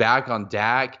pulled back on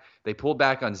Dak. They pulled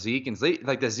back on Zeke. And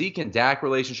the Zeke and Dak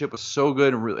relationship was so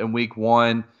good in week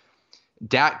 1.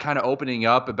 Dak kind of opening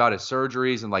up about his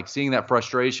surgeries and seeing that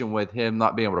frustration with him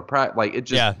not being able to practice.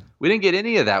 We didn't get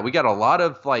any of that. We got a lot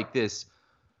of this.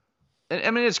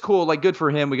 I mean, it's cool. Good for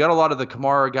him. We got a lot of the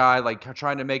Kamara guy,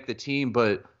 trying to make the team.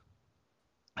 But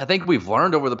I think we've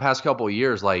learned over the past couple of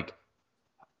years,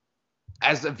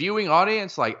 as a viewing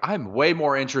audience, I'm way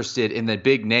more interested in the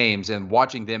big names and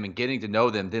watching them and getting to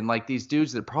know them than these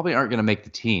dudes that probably aren't going to make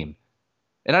the team.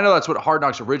 And I know that's what Hard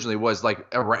Knocks originally was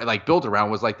built around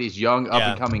was these young up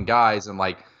and coming guys and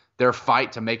their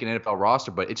fight to make an NFL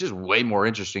roster. But it's just way more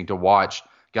interesting to watch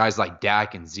guys like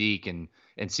Dak and Zeke and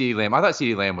CeeDee Lamb. I thought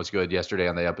CeeDee Lamb was good yesterday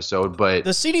on the episode, but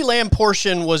the CeeDee Lamb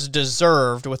portion was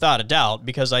deserved without a doubt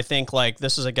because I think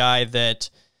this is a guy that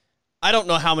I don't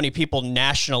know how many people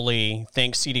nationally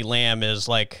think CeeDee Lamb is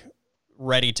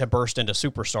ready to burst into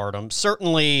superstardom.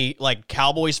 Certainly,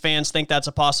 Cowboys fans think that's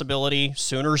a possibility.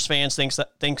 Sooners fans think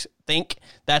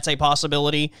that's a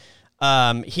possibility.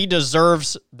 He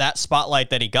deserves that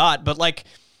spotlight that he got, but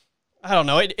I don't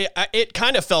know. It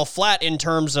kind of fell flat in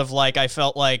terms of I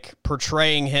felt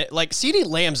portraying him. CeeDee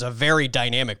Lamb's a very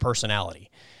dynamic personality,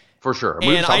 for sure.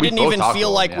 And I didn't even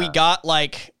feel we got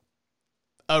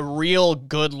a real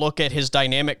good look at his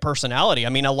dynamic personality. I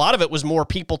mean, a lot of it was more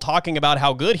people talking about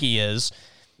how good he is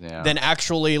than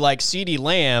actually CeeDee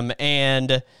Lamb.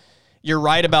 And you're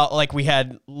right about we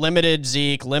had limited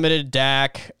Zeke, limited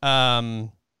Dak. There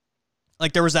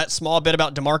was that small bit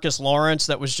about DeMarcus Lawrence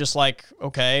that was just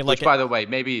okay. Which, by the way,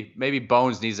 maybe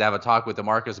Bones needs to have a talk with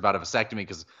DeMarcus about a vasectomy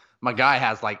because my guy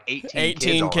has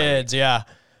 18 kids. Yeah.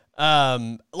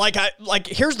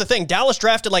 Here's the thing. Dallas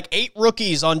drafted 8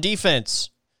 rookies on defense.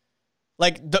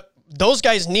 Those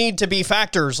guys need to be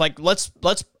factors. Let's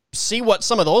see what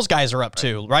some of those guys are up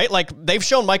to, right? They've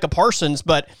shown Micah Parsons,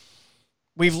 but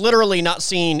we've literally not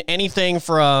seen anything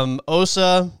from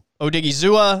Osa,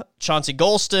 Odigizua, Chauncey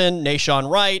Golston, Nashawn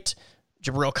Wright,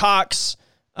 Jabril Cox,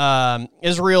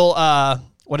 Israel,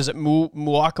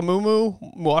 Muakamu,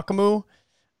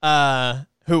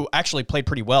 who actually played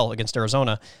pretty well against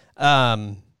Arizona.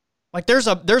 There's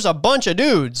a bunch of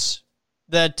dudes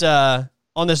that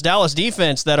on this Dallas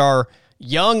defense that are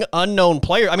young, unknown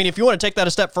players. I mean, if you want to take that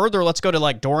a step further, let's go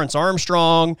to Dorrance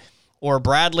Armstrong or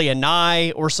Bradley and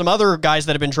Nye or some other guys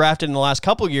that have been drafted in the last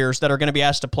couple of years that are going to be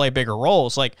asked to play bigger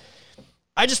roles.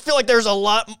 I just feel there's a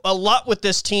lot with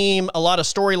this team, a lot of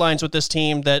storylines with this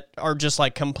team that are just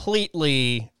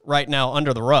completely right now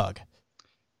under the rug.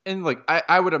 And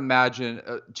I would imagine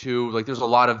too, there's a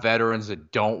lot of veterans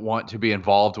that don't want to be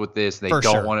involved with this. They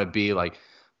don't want to be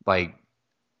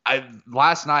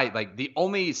last night, the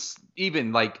only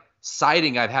even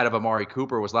sighting I've had of Amari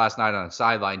Cooper was last night on a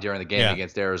sideline during the game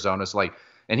against Arizona. So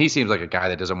and he seems like a guy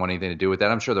that doesn't want anything to do with that.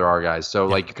 I'm sure there are guys.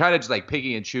 So you're kind of just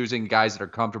picking and choosing guys that are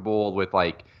comfortable with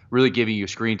really giving you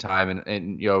screen time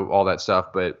and all that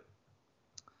stuff. But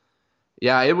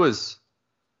yeah, it was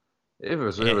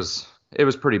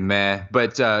pretty meh.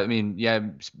 But I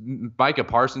mean, Micah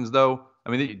Parsons though. I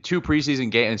mean, 2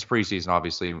 preseason games. It's preseason,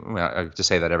 obviously. I have to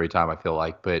say that every time I feel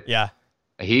but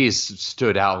he's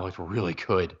stood out and looked really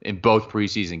good in both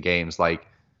preseason games.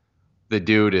 The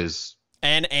dude is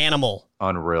an animal,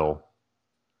 unreal.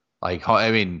 I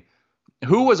mean,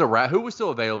 who was still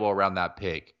available around that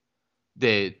pick?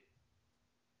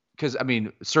 Because I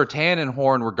mean, Surtain and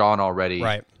Horn were gone already,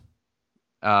 right?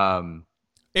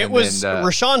 It was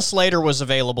Rashawn Slater was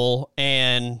available,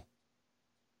 and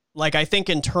I think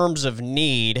in terms of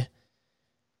need,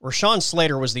 Rashawn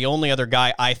Slater was the only other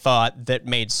guy I thought that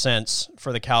made sense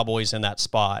for the Cowboys in that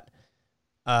spot.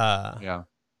 Yeah.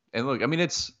 And look, I mean,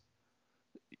 it's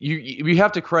you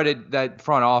have to credit that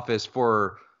front office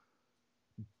for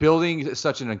building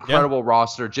such an incredible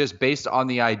roster just based on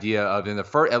the idea of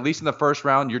at least in the first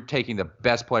round, you're taking the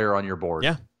best player on your board.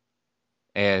 Yeah.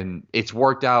 And it's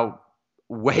worked out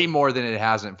way more than it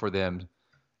hasn't for them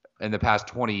in the past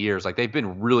 20 years. Like, they've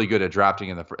been really good at drafting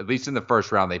at least in the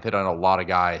first round. They've hit on a lot of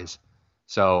guys.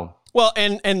 So, well,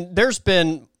 and there's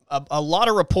been a lot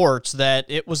of reports that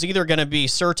it was either going to be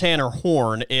Surtain or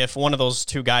Horn if one of those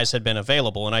two guys had been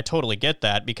available. And I totally get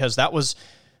that, because that was,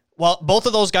 well, both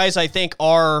of those guys I think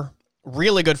are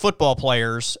really good football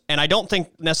players. And I don't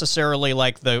think necessarily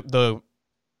like the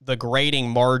grading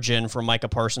margin from Micah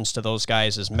Parsons to those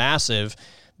guys is massive,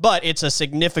 but it's a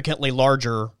significantly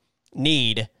larger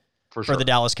need for the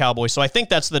Dallas Cowboys. So I think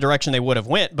that's the direction they would have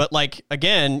went. But like,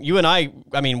 again, you and I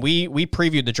mean, we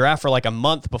previewed the draft for like a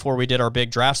month before we did our big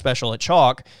draft special at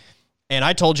Chalk. And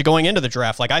I told you going into the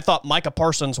draft, like, I thought Micah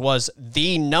Parsons was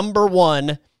the number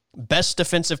one best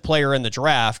defensive player in the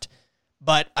draft.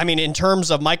 But I mean, in terms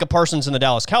of Micah Parsons and the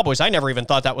Dallas Cowboys, I never even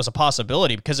thought that was a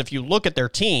possibility, because if you look at their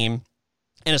team,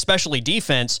 and especially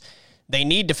defense, they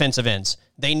need defensive ends.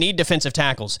 They need defensive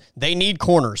tackles. They need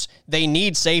corners. They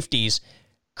need safeties.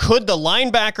 Could the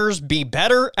linebackers be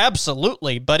better?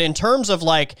 Absolutely. But in terms of,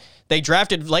 like, they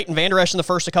drafted Leighton Vander Esch in the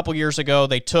first a couple years ago.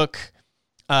 They took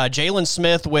Jalen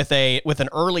Smith with an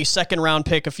early second-round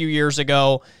pick a few years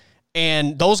ago,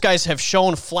 and those guys have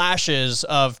shown flashes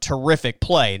of terrific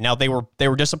play. Now, they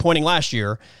were disappointing last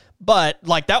year, but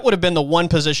like, that would have been the one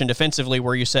position defensively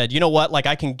where you said, you know what, like,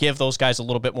 I can give those guys a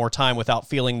little bit more time without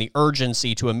feeling the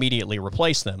urgency to immediately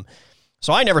replace them.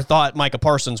 So I never thought Micah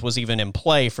Parsons was even in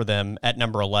play for them at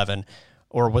number 11,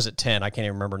 or was it 10? I can't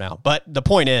even remember now. But the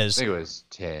point is, I think it was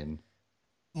 10.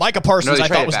 Micah Parsons, I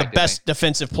thought, was the best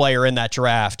defensive player in that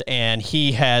draft, and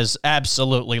he has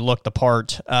absolutely looked the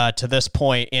part to this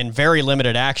point in very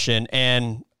limited action.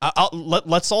 And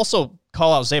let's also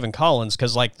call out Zaven Collins,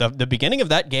 because like the beginning of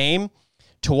that game,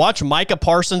 to watch Micah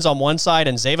Parsons on one side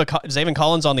and Zaven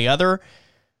Collins on the other,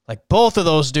 like, both of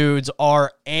those dudes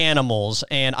are animals,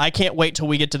 and I can't wait till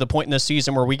we get to the point in this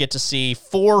season where we get to see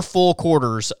 4 full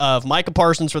quarters of Micah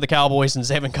Parsons for the Cowboys and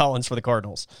Zaven Collins for the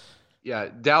Cardinals. Yeah,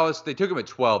 Dallas, they took him at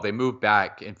 12. They moved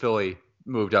back, and Philly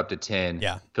moved up to 10.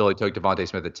 Yeah. Philly took Devontae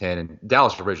Smith at 10, and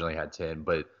Dallas originally had 10,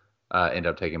 but ended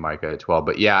up taking Micah at 12.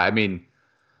 But yeah, I mean,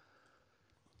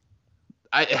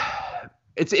 I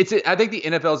think the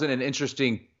NFL is in an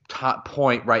interesting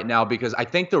point right now, because I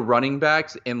think the running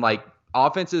backs and like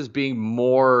offenses putting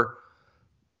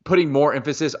more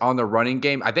emphasis on the running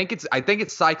game. I think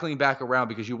it's cycling back around,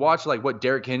 because you watch like what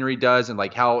Derrick Henry does and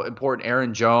like how important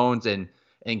Aaron Jones and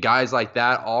guys like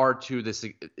that are to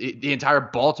the entire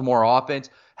Baltimore offense,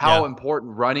 how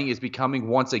important running is becoming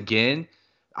once again.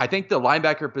 I think the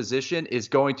linebacker position is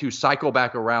going to cycle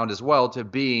back around as well to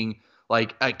being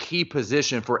like a key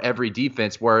position for every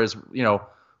defense. Whereas, you know,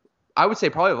 I would say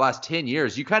probably the last 10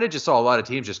 years, you kind of just saw a lot of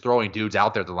teams just throwing dudes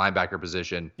out there at the linebacker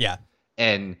position. Yeah.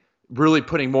 And really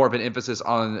putting more of an emphasis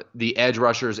on the edge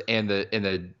rushers and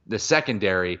the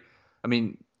secondary. I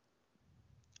mean,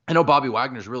 I know Bobby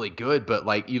Wagner's really good, but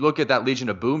like, you look at that Legion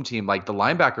of Boom team, like the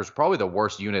linebacker's probably the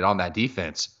worst unit on that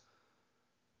defense.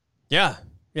 Yeah.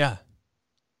 Yeah.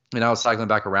 And now it's cycling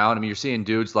back around. I mean, you're seeing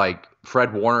dudes like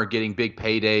Fred Warner getting big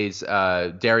paydays,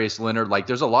 Darius Leonard. Like,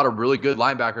 there's a lot of really good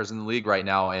linebackers in the league right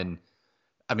now. And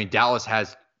I mean, Dallas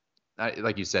has,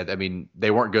 like you said, I mean,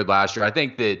 they weren't good last year. I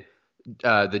think that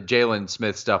the Jalen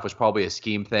Smith stuff was probably a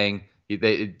scheme thing.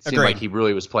 It seemed like he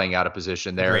really was playing out of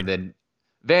position there. And then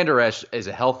Vander Esch is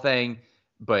a health thing.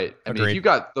 But I mean, if you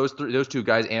got those two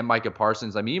guys and Micah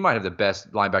Parsons, I mean, you might have the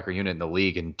best linebacker unit in the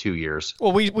league in 2 years.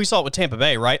 Well, we saw it with Tampa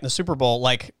Bay, right? In the Super Bowl,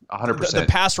 like 100%. The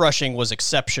pass rushing was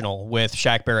exceptional with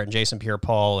Shaq Barrett and Jason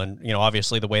Pierre-Paul, and, you know,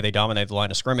 obviously the way they dominated the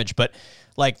line of scrimmage. But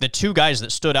like, the two guys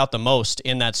that stood out the most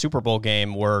in that Super Bowl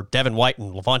game were Devin White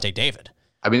and Levante David.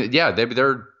 I mean, yeah,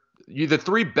 they're the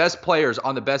 3 best players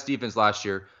on the best defense last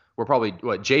year were probably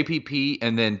JPP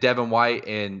and then Devin White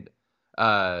and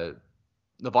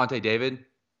Levante David.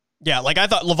 Yeah, like, I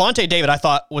thought Levante David,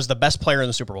 was the best player in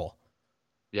the Super Bowl.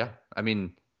 Yeah, I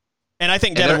mean, and I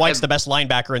think Devin White's the best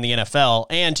linebacker in the NFL.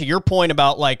 And to your point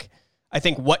about, like, I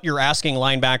think what you're asking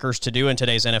linebackers to do in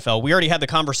today's NFL, we already had the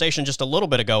conversation just a little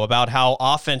bit ago about how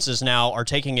offenses now are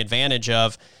taking advantage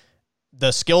of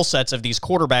the skill sets of these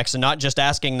quarterbacks and not just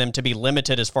asking them to be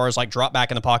limited as far as like drop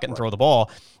back in the pocket and throw the ball,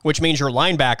 which means your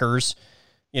linebackers,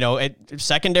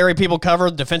 Secondary people cover,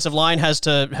 the defensive line has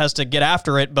to get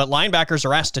after it, but linebackers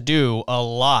are asked to do a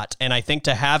lot. And I think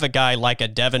to have a guy like a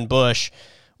Devin Bush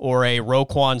or a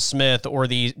Roquan Smith or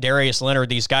the Darius Leonard,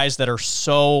 these guys that are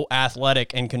so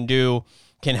athletic and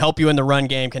can help you in the run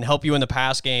game, can help you in the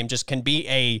pass game, just can be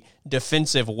a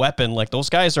defensive weapon. Like, those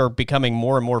guys are becoming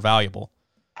more and more valuable.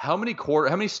 How many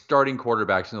starting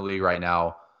quarterbacks in the league right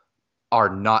now are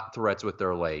not threats with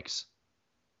their legs?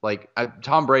 Like,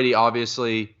 Tom Brady,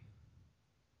 obviously.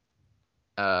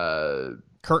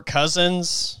 Kirk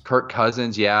Cousins,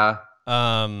 yeah.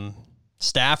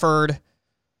 Stafford,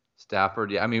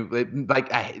 yeah. I mean,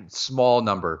 like a small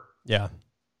number. Yeah.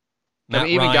 I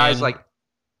mean, even Ryan. Guys like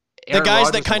Aaron the guys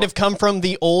Rodgers that kind of come from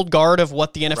the old guard of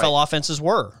what the NFL offenses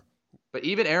were. But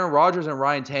even Aaron Rodgers and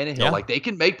Ryan Tannehill, like, they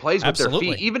can make plays with their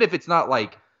feet, even if it's not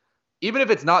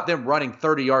them running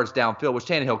 30 yards downfield, which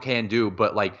Tannehill can do,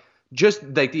 but like, just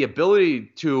like the ability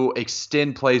to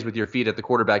extend plays with your feet at the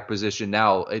quarterback position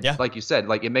now, like you said,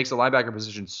 like, it makes the linebacker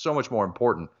position so much more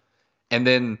important. And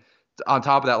then on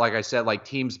top of that, like I said, like,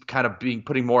 teams kind of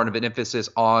putting more of an emphasis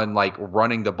on like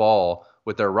running the ball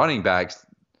with their running backs.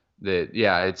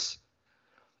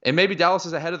 And maybe Dallas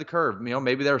is ahead of the curve.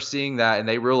 Maybe they're seeing that and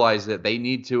they realize that they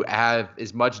need to have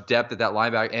as much depth at that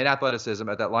linebacker and athleticism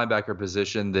at that linebacker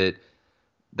position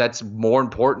that's more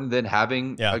important than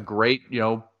having a great,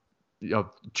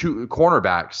 two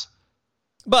cornerbacks.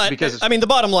 But because, I mean, the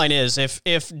bottom line is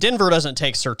if Denver doesn't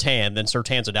take Surtain, then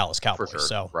Surtain's a Dallas Cowboy. For sure.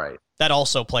 So right. That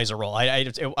also plays a role.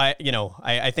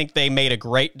 I think they made a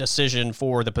great decision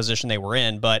for the position they were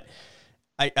in, but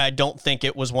I don't think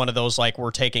it was one of those like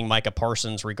we're taking Micah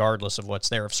Parsons regardless of what's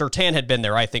there. If Surtain had been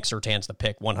there, I think Surtain's the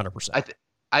pick 100%.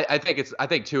 I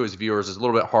think too, as viewers, it's a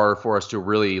little bit harder for us to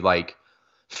really like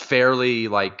fairly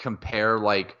like compare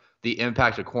like the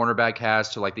impact a cornerback has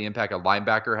to like the impact a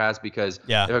linebacker has, because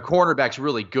if a cornerback's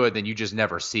really good, then you just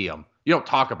never see them. You don't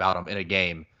talk about them in a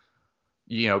game,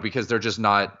 because they're just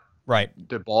not right.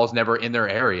 The ball's never in their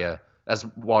area. As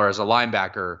well as a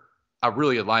linebacker. A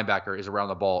linebacker is around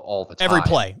the ball all the time. Every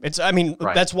play.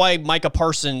 That's why Micah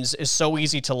Parsons is so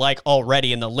easy to like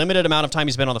already in the limited amount of time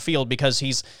he's been on the field, because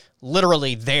he's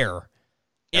literally there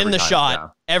in the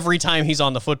shot every time he's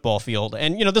on the football field.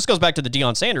 And, this goes back to the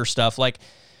Deion Sanders stuff. Like,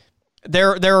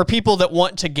 there are people that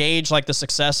want to gauge like the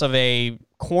success of a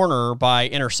corner by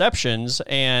interceptions,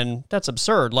 and that's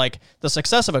absurd. Like, the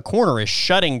success of a corner is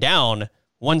shutting down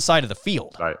one side of the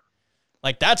field. Right.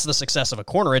 Like, that's the success of a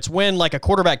corner. It's when like a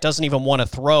quarterback doesn't even want to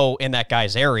throw in that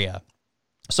guy's area.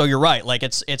 So you're right. Like,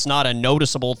 it's not a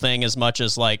noticeable thing as much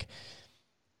as like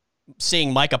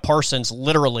seeing Micah Parsons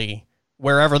literally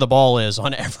wherever the ball is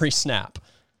on every snap.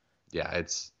 Yeah,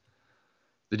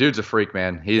 the dude's a freak,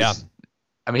 man.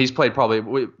 He's played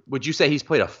probably, would you say he's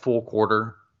played a full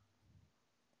quarter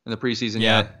in the preseason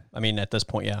yet? I mean, at this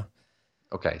point, yeah.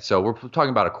 Okay, so we're talking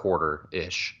about a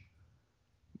quarter-ish.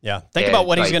 Yeah, think about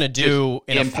what he's going to do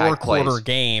in a four-quarter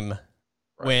game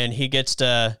when he gets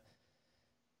to...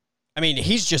 I mean,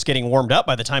 he's just getting warmed up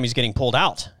by the time he's getting pulled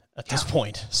out at this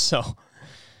point. So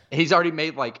he's already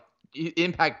made like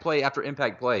impact play after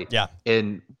impact play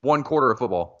in one quarter of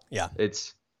football. Yeah.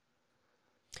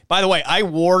 By the way, I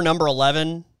wore number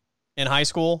 11 in high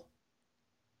school.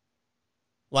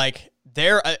 Like,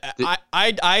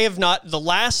 I have not... The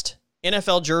last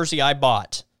NFL jersey I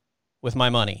bought with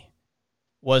my money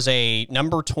was a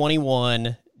number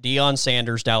 21 Deion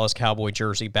Sanders Dallas Cowboy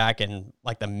jersey back in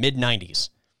like the mid 90s.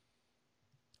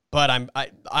 But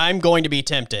I'm going to be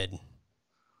tempted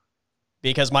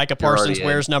because Micah Parsons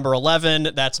wears number 11.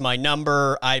 That's my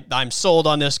number. I'm sold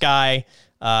on this guy.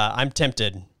 I'm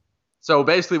tempted. So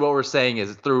basically what we're saying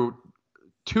is through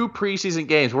 2 preseason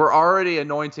games, we're already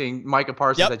anointing Micah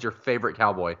Parsons as your favorite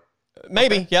Cowboy.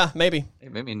 Maybe. Okay. Yeah, maybe. I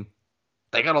mean,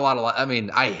 they got a lot of,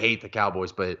 I hate the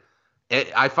Cowboys, but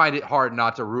I find it hard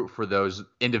not to root for those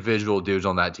individual dudes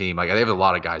on that team. Like, they have a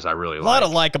lot of guys I really like. A lot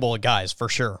of likable guys, for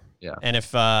sure. Yeah. And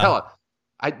if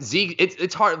Zeke,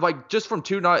 it's hard. Like, just from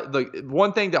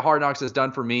one thing that Hard Knocks has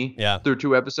done for me through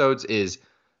 2 episodes is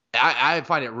I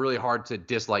find it really hard to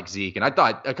dislike Zeke. And I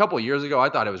thought a couple of years ago, I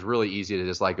thought it was really easy to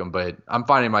dislike him, but I'm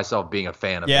finding myself being a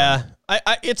fan of him. Yeah,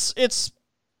 it's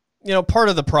part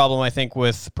of the problem, I think,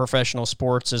 with professional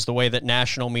sports is the way that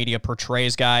national media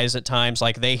portrays guys at times.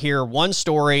 Like, they hear one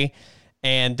story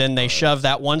and then they shove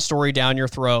that one story down your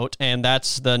throat, and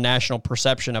that's the national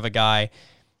perception of a guy.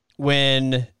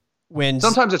 When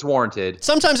sometimes it's warranted.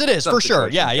 Sometimes it is, for sure.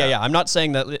 Yeah. I'm not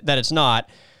saying that it's not.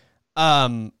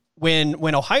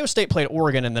 When Ohio State played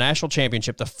Oregon in the national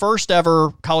championship, the first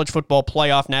ever college football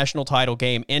playoff national title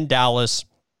game in Dallas,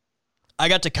 I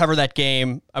got to cover that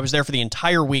game. I was there for the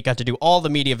entire week, got to do all the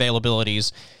media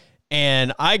availabilities,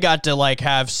 and I got to like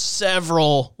have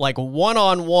several like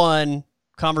one-on-one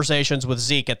conversations with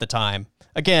Zeke at the time.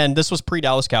 Again, this was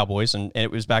pre-Dallas Cowboys, and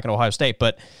it was back in Ohio State,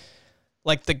 but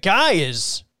like the guy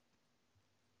is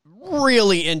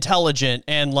really intelligent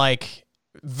and like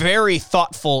very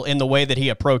thoughtful in the way that he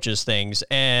approaches things.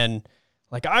 And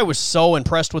like, I was so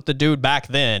impressed with the dude back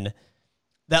then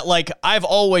that like, I've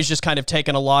always just kind of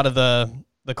taken a lot of the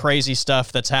crazy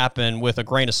stuff that's happened with a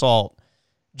grain of salt,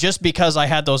 just because I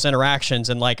had those interactions.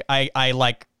 And like, I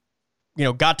like, you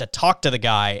know, got to talk to the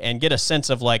guy and get a sense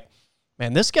of like,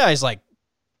 man, this guy's like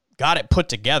got it put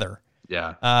together.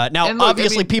 Yeah. Now, and look,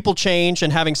 obviously, I mean, people change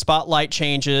and having spotlight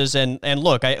changes, and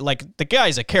look, I like the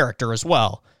guy's a character as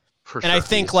well. for And sure. I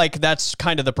think like that's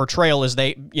kind of the portrayal is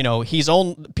they, you know,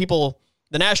 the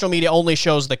national media only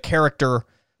shows the character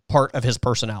part of his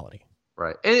personality.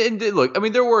 Right. And look, I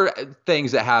mean, there were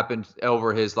things that happened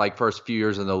over his like first few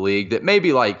years in the league that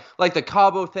maybe like the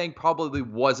Cabo thing probably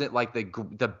wasn't like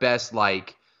the best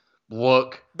like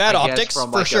look. Bad I guess, optics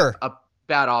from, for like, sure. A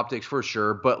bad optics for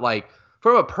sure. But like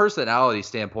from a personality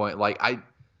standpoint, like I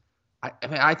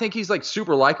mean, I think he's like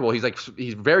super likable.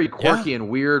 He's very quirky and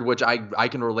weird, which I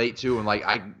can relate to. And like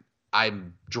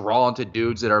I'm drawn to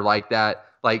dudes that are like that.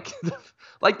 Like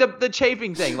like the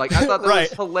chafing thing. Like I thought that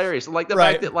was hilarious. Like the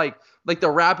fact that like the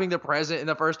rapping the president in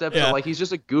the first episode, like he's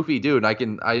just a goofy dude,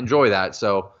 and I enjoy that.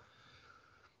 So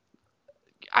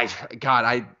I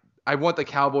want the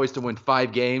Cowboys to win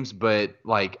 5 games, but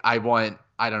like I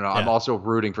don't know. I'm also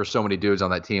rooting for so many dudes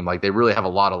on that team. Like they really have a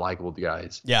lot of likable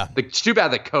guys. Yeah. It's too bad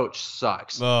the coach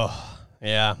sucks. Oh,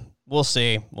 yeah. We'll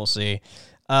see.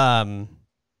 Yeah,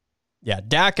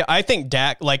 Dak, I think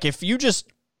Dak, like if you just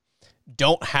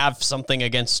don't have something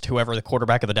against whoever the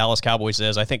quarterback of the Dallas Cowboys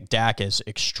is, I think Dak is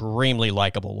extremely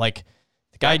likable. Like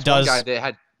the guy One guy that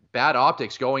had bad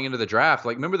optics going into the draft.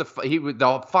 Like remember the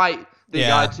fight that he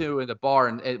got to in the bar,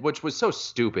 and which was so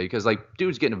stupid because like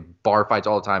dudes get in bar fights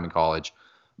all the time in college.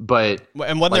 But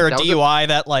and wasn't there a DUI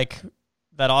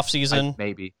that off season?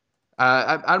 Maybe.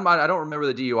 I don't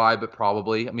remember the DUI, but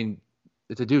probably. I mean,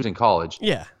 it's a dude in college.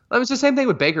 Yeah. That was the same thing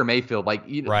with Baker Mayfield. Like,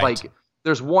 like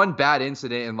there's one bad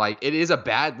incident, and like it is a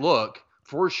bad look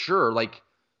for sure. Like,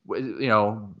 you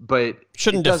know, but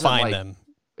shouldn't define them.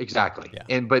 Exactly. Yeah.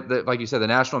 And but like you said, the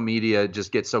national media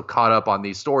just gets so caught up on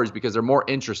these stories because they're more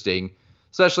interesting,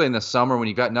 especially in the summer when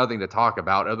you've got nothing to talk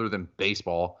about other than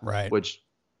baseball. Right. Which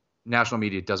national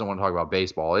media doesn't want to talk about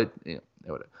baseball.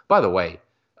 By the way,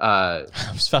 I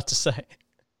was about to say,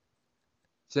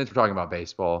 since we're talking about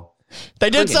baseball, they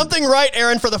did something right,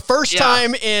 Aaron. For the first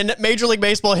time in Major League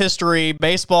Baseball history,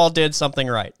 baseball did something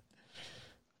right.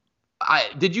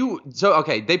 They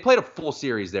played a full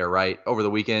series there, right, over the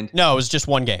weekend? No, it was just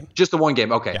one game. Just the one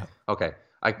game. Okay. Yeah. Okay.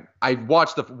 I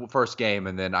watched the first game,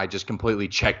 and then I just completely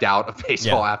checked out of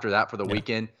baseball after that for the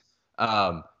weekend.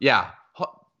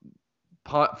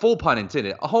 Full pun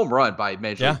intended, a home run by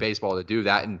Major League Baseball to do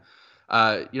that. And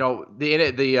you know,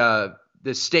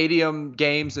 the stadium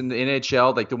games in the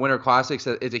NHL, like the Winter Classics,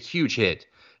 is a huge hit,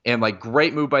 and like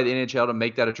great move by the NHL to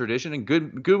make that a tradition, and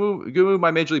good move by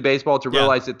Major League Baseball to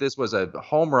realize that this was a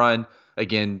home run,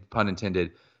 again pun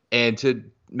intended, and to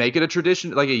make it a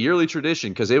tradition, like a yearly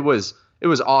tradition, because it was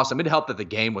awesome. It helped that the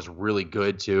game was really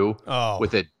good too.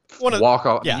 With it walk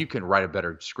off, you can write a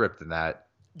better script than that.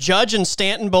 Judge and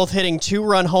Stanton both hitting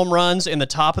 2-run home runs in the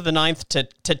top of the ninth to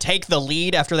take the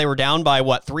lead after they were down by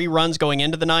 3 runs going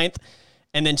into the ninth,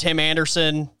 and then Tim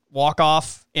Anderson walk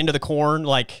off into the corn.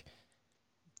 Like,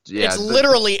 it's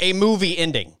literally a movie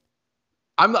ending.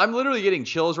 I'm literally getting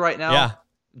chills right now.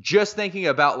 Just thinking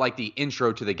about like the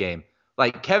intro to the game,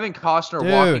 like Kevin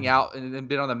Costner walking out and then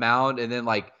been on the mound, and then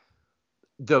like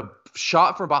the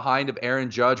shot from behind of Aaron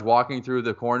Judge walking through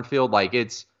the cornfield. Like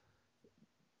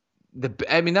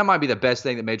that might be the best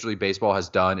thing that Major League Baseball has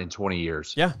done in 20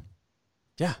 years. Yeah,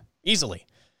 easily.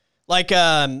 Like,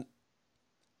 I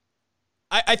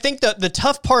think the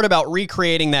tough part about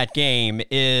recreating that game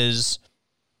is,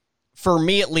 for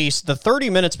me at least, the 30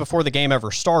 minutes before the game ever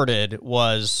started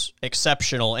was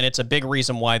exceptional, and it's a big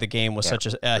reason why the game was such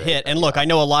a hit. And look, I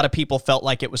know a lot of people felt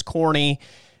like it was corny,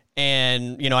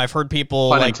 and, you know, I've heard people...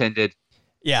 Pun intended.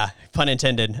 Yeah, pun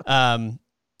intended.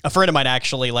 A friend of mine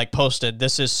actually like posted,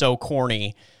 "This is so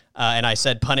corny," and I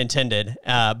said pun intended.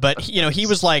 But you know, he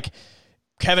was like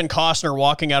Kevin Costner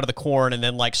walking out of the corn and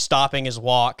then like stopping his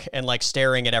walk and like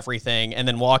staring at everything and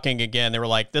then walking again. They were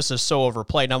like, "This is so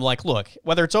overplayed." And I'm like, "Look,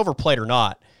 whether it's overplayed or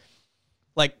not,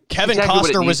 like Kevin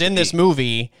Costner was in this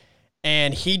movie,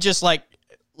 and he just to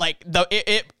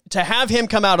have him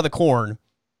come out of the corn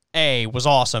was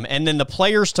awesome. And then the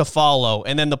players to follow,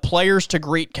 and then the players to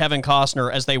greet Kevin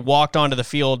Costner as they walked onto the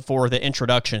field for the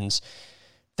introductions.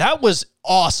 That was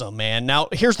awesome, man. Now,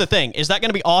 here's the thing. Is that going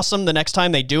to be awesome the next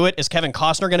time they do it? Is Kevin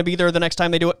Costner going to be there the next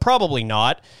time they do it? Probably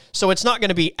not. So it's not going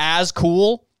to be as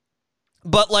cool.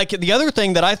 But, like, the other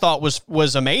thing that I thought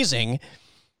was amazing,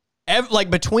 like,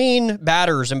 between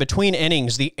batters and between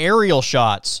innings, the aerial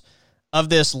shots of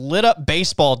this lit-up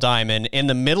baseball diamond in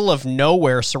the middle of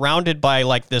nowhere surrounded by,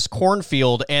 like, this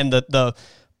cornfield and the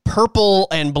purple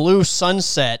and blue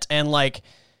sunset and, like,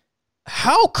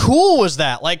 how cool was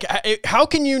that? Like, how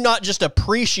can you not just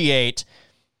appreciate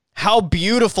how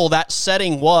beautiful that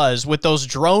setting was with those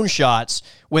drone shots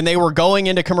when they were going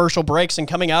into commercial breaks and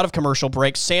coming out of commercial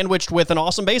breaks, sandwiched with an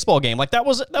awesome baseball game? Like, that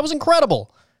was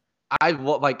incredible. I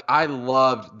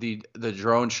loved the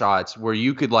drone shots where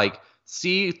you could, like,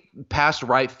 see past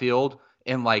right field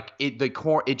and, like,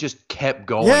 it just kept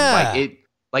going. Yeah.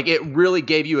 Like it really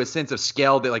gave you a sense of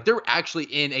scale that, like, they're actually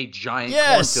in a giant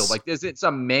cornfield. Like, this isn't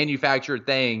some manufactured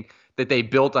thing that they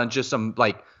built on just some,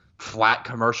 like, flat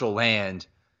commercial land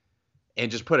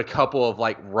and just put a couple of,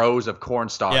 like, rows of corn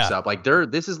stalks up. Like,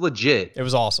 this is legit. It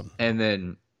was awesome. And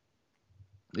then,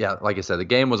 yeah, like I said, the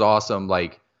game was awesome.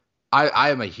 Like,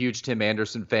 I am a huge Tim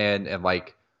Anderson fan, and,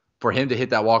 like, for him to hit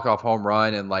that walk-off home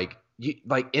run and, like,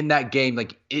 in that game,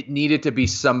 like, it needed to be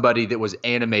somebody that was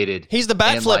animated. He's the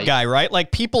bat flip guy, right?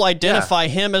 Like, people identify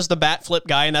him as the bat flip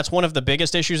guy, and that's one of the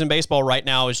biggest issues in baseball right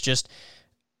now is just,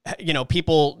 you know,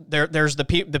 people, there's the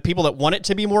people that want it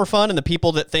to be more fun and the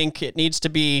people that think it needs to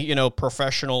be, you know,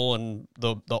 professional and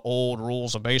the old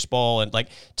rules of baseball. And, like,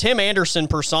 Tim Anderson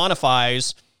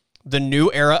personifies the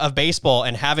new era of baseball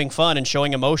and having fun and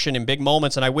showing emotion in big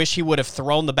moments, and I wish he would have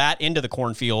thrown the bat into the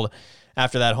cornfield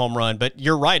after that home run. But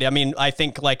you're right. I mean, I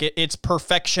think, like, it's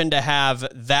perfection to have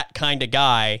that kind of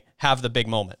guy have the big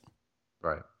moment.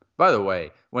 Right. By the way,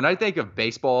 when I think of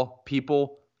baseball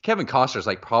people, Kevin Costner's,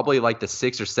 like, probably, like, the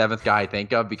 6th or 7th guy I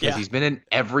think of because he's been in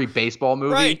every baseball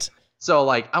movie. Right. So,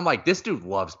 like, I'm like, this dude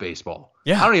loves baseball.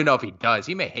 Yeah. I don't even know if he does.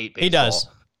 He may hate baseball. He does.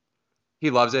 He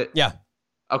loves it? Yeah.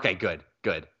 Okay, good.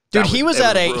 Dude, he was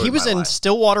in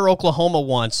Stillwater, Oklahoma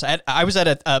once. I was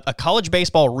at a college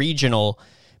baseball regional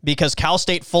because Cal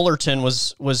State Fullerton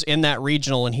was in that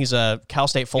regional, and he's a Cal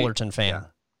State Fullerton fan. Yeah.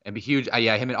 And be huge. Him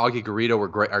and Augie Garrido were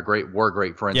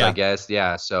great friends, I guess.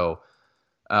 Yeah. So,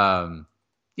 I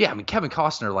mean, Kevin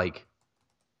Costner, like,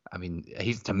 I mean,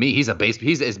 he's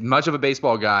as much of a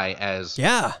baseball guy as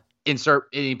insert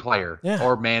any player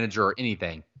or manager or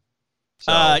anything.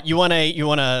 So, you want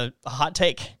a hot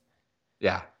take?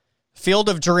 Yeah. Field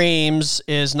of Dreams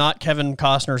is not Kevin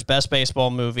Costner's best baseball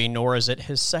movie, nor is it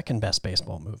his second best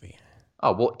baseball movie.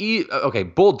 Oh, well, okay,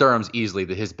 Bull Durham's easily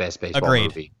his best baseball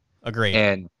movie. Agreed.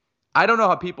 And I don't know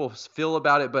how people feel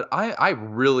about it, but I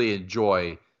really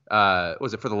enjoy,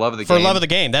 was it For the Love of the Game? For Love of the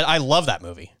Game. I love that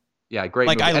movie. Yeah, great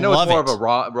movie. I know it's more of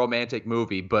a romantic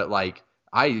movie, but, like,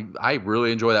 I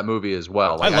really enjoy that movie as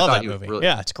well. Like, I love that movie.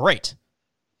 Yeah, it's great.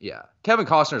 Yeah. Kevin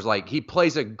Costner's, like, he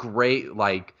plays a great,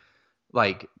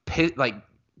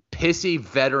 pissy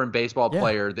veteran baseball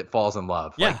player that falls in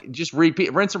love. Yeah. Like, just rinse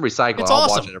and recycle. It's I'll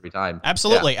awesome. watch it every time.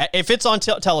 Absolutely. Yeah. If it's on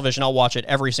television, I'll watch it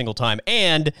every single time.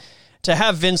 And to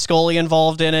have Vince Scully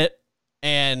involved in it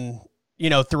and, you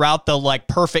know, throughout the, like,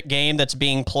 perfect game that's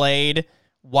being played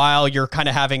while you're kind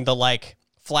of having the, like,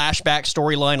 flashback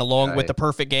storyline along with the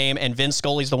perfect game, and Vince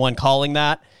Scully's the one calling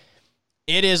that,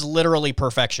 it is literally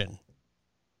perfection.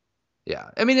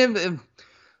 Yeah. I mean,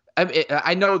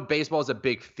 I know baseball is a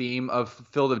big theme of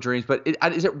Field of Dreams, but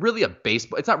is it really a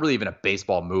baseball? It's not really even a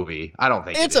baseball movie. I don't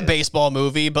think it's a baseball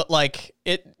movie, but, like,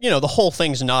 it, you know, the whole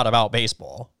thing's not about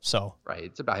baseball. So right,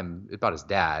 it's about him, about his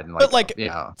dad, and, like, but,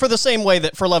 like, for the same way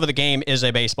that For Love of the Game is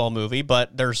a baseball movie,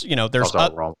 but there's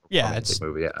romantic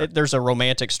movie. Yeah, there's a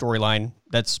romantic storyline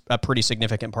that's a pretty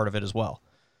significant part of it as well.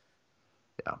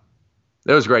 Yeah,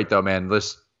 it was great though, man.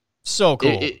 So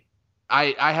cool.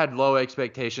 I had low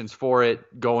expectations for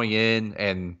it going in,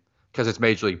 and because it's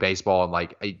Major League Baseball, and,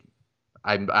 like,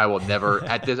 I will never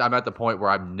I'm at the point where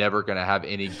I'm never going to have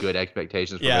any good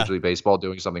expectations for Major League Baseball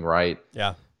doing something right.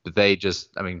 Yeah. But they just,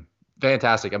 I mean,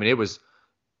 fantastic. I mean, it was,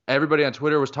 everybody on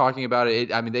Twitter was talking about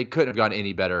it. I mean, they couldn't have gone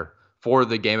any better for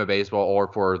the game of baseball or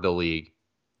for the league.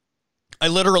 I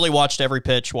literally watched every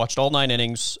pitch, watched all 9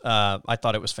 innings. I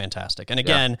thought it was fantastic. And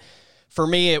again, for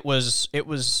me, it was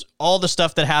all the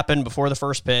stuff that happened before the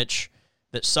first pitch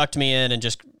that sucked me in and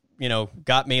just, you know,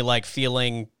 got me, like,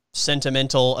 feeling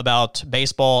sentimental about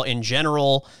baseball in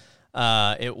general.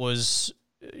 It was,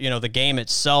 you know, the game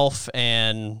itself,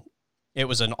 and it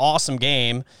was an awesome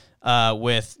game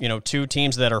with, you know, 2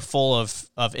 teams that are full of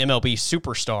MLB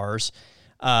superstars.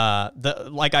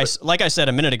 like I said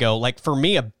a minute ago, like for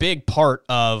me, a big part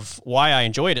of why I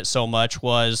enjoyed it so much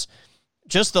was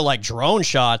just the like drone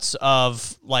shots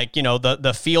of like, you know,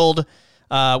 the field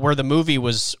where the movie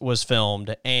was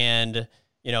filmed, and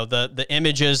you know, the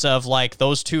images of like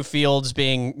those two fields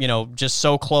being, you know, just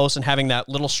so close and having that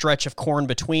little stretch of corn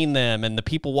between them, and the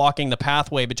people walking the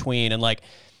pathway between, and like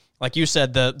you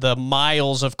said, the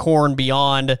miles of corn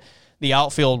beyond the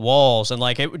outfield walls, and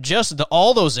like it just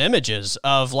all those images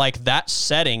of like that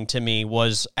setting to me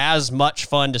was as much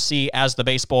fun to see as the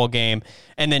baseball game,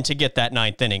 and then to get that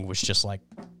ninth inning was just like,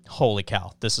 holy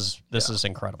cow, this is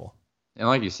incredible. And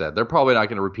like you said, they're probably not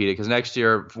going to repeat it because next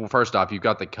year, well, first off, you've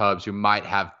got the Cubs who might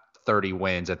have 30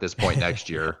 wins at this point next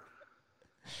year,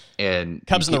 and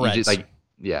Cubs and the Reds,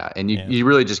 you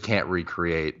really just can't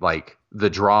recreate like the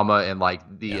drama and like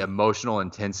the emotional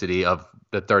intensity of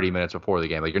the 30 minutes before the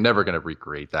game. Like you're never going to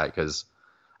recreate that because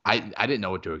I didn't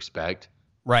know what to expect.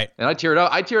 Right. And I teared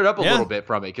up a little bit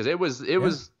from it because it was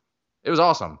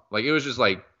awesome. Like it was just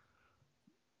like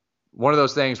one of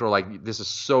those things where like this is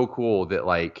so cool that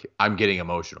like I'm getting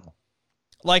emotional.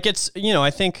 Like it's, you know,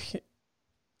 I think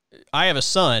I have a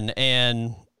son,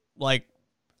 and like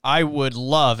I would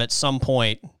love at some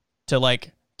point to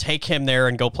like take him there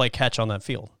and go play catch on that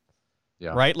field.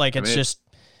 Yeah. Right? Like it's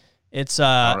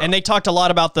and they talked a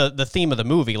lot about the theme of the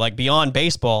movie, like beyond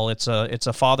baseball, it's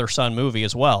a father-son movie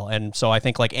as well. And so I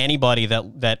think like anybody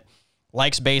that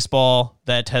likes baseball,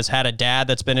 that has had a dad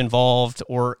that's been involved,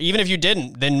 or even if you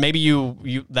didn't, then maybe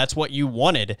you that's what you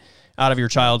wanted out of your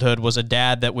childhood, was a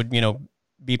dad that would, you know,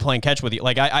 be playing catch with you.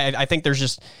 Like I think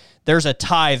there's a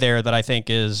tie there that I think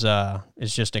is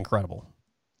just incredible.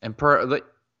 And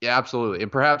yeah, absolutely.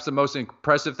 And perhaps the most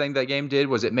impressive thing that game did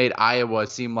was it made Iowa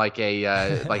seem like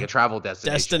a like a travel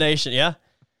destination. Yeah.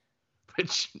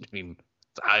 Which, I mean,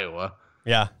 it's Iowa.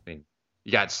 Yeah. I mean,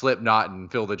 you got Slipknot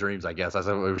and Field of Dreams, I guess. That's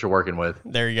what we're working with.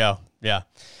 There you go. Yeah.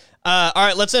 All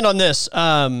right, let's end on this.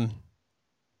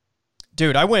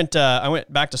 Dude, I went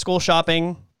back to school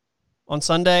shopping on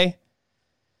Sunday.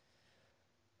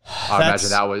 I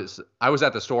imagine I was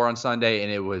at the store on Sunday,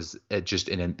 and it was just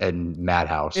in a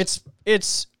madhouse.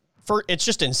 It's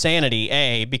just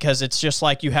insanity, because it's just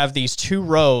like you have these two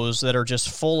rows that are just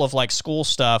full of like school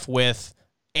stuff with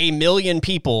 1 million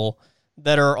people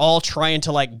that are all trying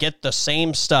to like get the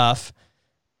same stuff,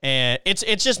 and it's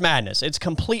just madness. It's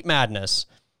complete madness.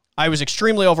 I was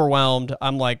extremely overwhelmed.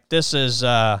 I'm like, this is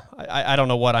I don't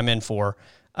know what I'm in for.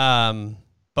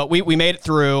 But we made it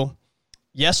through.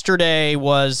 Yesterday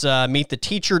was Meet the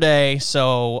Teacher Day,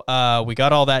 so we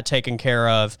got all that taken care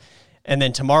of. And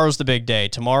then tomorrow's the big day.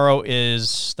 Tomorrow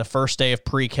is the first day of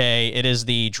pre-K. It is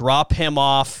the drop him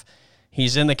off.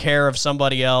 He's in the care of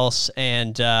somebody else,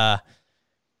 and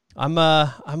I'm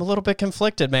a little bit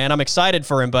conflicted, man. I'm excited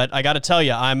for him, but I got to tell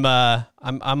you, I'm a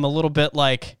little bit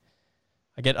like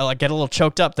I get a little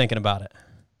choked up thinking about it.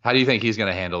 How do you think he's going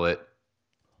to handle it?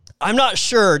 I'm not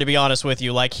sure, to be honest with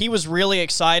you. Like, he was really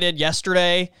excited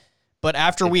yesterday, but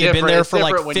after we had been there for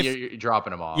like when you're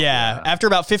dropping him off. Yeah, after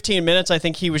about 15 minutes, I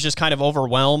think he was just kind of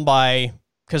overwhelmed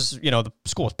because you know the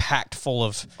school was packed full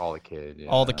of all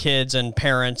the kids and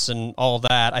parents and all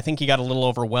that. I think he got a little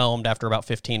overwhelmed after about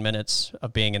 15 minutes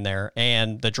of being in there,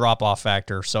 and the drop off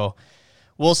factor. So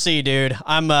we'll see, dude.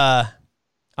 I'm gonna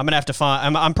have to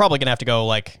find. I'm probably gonna have to go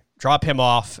like drop him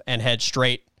off and head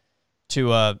straight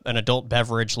to an adult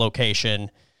beverage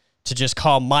location to just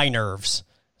calm my nerves.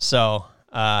 So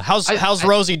how's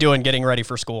Rosie doing getting ready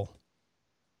for school?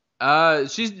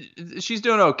 She's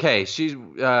doing okay. She's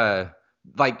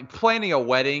like planning a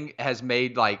wedding has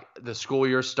made like the school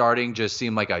year starting just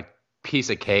seem like a piece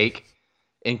of cake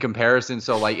in comparison.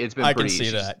 So like it's been I pretty. Can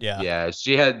see that. Yeah.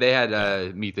 Yeah. They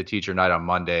had Meet the Teacher night on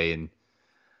Monday, and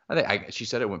I think she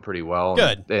said it went pretty well.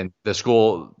 Good. And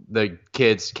the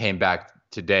kids came back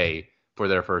today for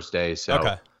their first day. So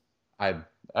okay. I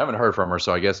haven't heard from her,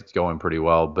 so I guess it's going pretty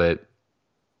well. But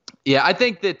yeah, I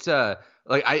think that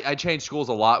like I changed schools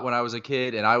a lot when I was a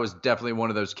kid, and I was definitely one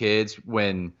of those kids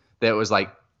when that was like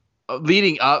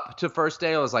leading up to first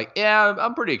day. I was like, yeah,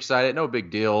 I'm pretty excited, no big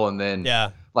deal. And then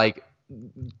like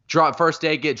first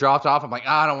day, get dropped off. I'm like,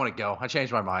 I don't want to go. I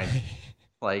changed my mind.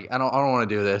 Like I don't want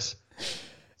to do this.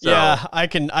 So, yeah, I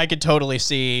could totally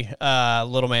see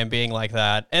little man being like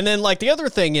that. And then like the other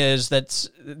thing is that's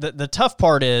the tough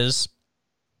part is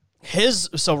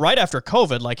so right after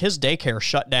COVID, like his daycare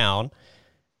shut down,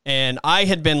 and I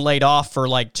had been laid off for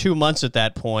like 2 months at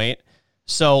that point.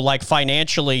 So like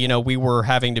financially, you know, we were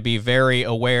having to be very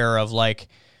aware of like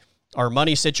our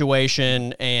money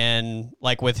situation, and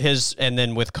like with his, and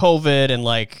then with COVID, and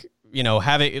like, you know,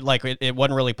 having like it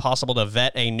wasn't really possible to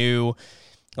vet a new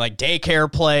like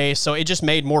daycare place. So it just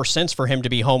made more sense for him to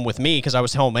be home with me because I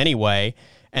was home anyway.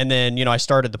 And then, I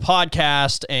started the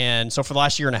podcast. And so for the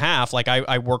last year and a half, like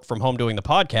I work from home doing the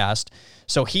podcast.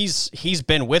 So he's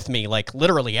been with me like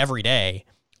literally every day,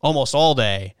 almost all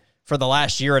day for the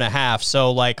last year and a half.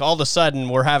 So like all of a sudden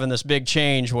we're having this big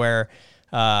change where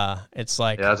it's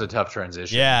like, yeah, that's a tough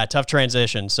transition. Yeah, tough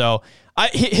transition. So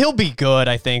he'll be good,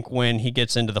 I think, when he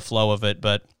gets into the flow of it.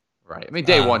 But right, I mean,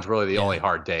 day one's really the only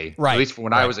hard day. Right, at least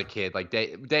when I was a kid. Like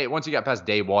day once you got past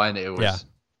day one, it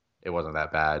wasn't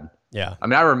that bad. Yeah, I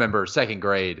mean, I remember second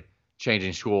grade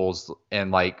changing schools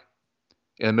and like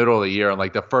in the middle of the year, and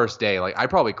like the first day, like I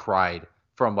probably cried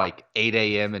from like 8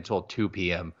 a.m. until 2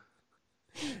 p.m.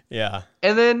 Yeah,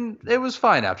 and then it was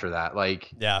fine after that.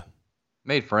 Like, yeah.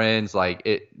 Made friends, like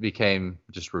it became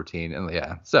just routine,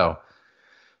 and so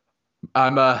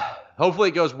I'm hopefully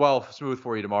it goes smooth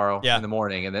for you tomorrow in the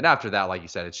morning, and then after that, like you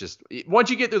said, it's just once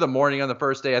you get through the morning on the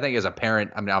first day, I think as a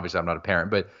parent, I mean obviously I'm not a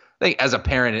parent, but I think as a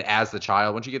parent and as the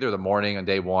child, once you get through the morning on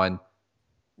day one,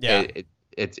 it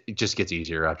just gets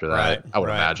easier after that. Right, I would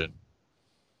imagine.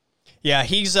 Yeah,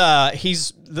 he's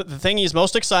the thing he's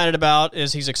most excited about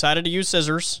is he's excited to use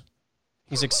scissors,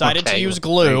 he's excited to use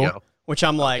glue. Which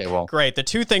I'm like, great. The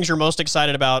two things you're most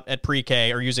excited about at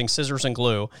pre-K are using scissors and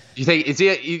glue. Do you think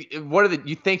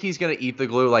you think he's gonna eat the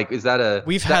glue? Like, is that a?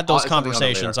 We've had those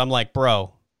conversations. I'm like,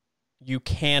 bro, you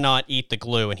cannot eat the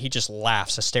glue, and he just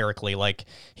laughs hysterically, like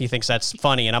he thinks that's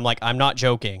funny. And I'm like, I'm not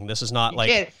joking. This is not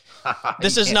like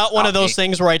this is not one of those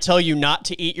things where I tell you not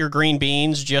to eat your green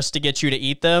beans just to get you to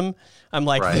eat them. I'm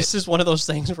like, This is one of those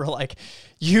things where like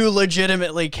you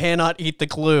legitimately cannot eat the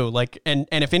glue. Like, and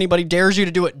if anybody dares you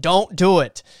to do it, don't do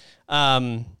it.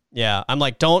 Yeah, I'm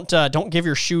like, don't give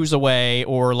your shoes away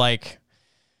or like,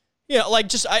 like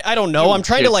just, I don't know. I'm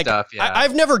trying to like, stuff,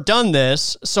 I've never done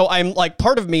this. So I'm like,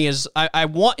 part of me is I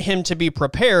want him to be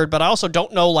prepared, but I also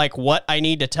don't know like what I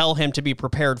need to tell him to be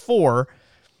prepared for.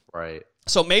 Right.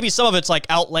 So maybe some of it's like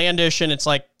outlandish and it's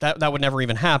like that would never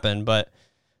even happen. But,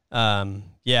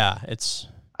 yeah, it's.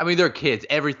 I mean, they're kids.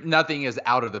 Nothing is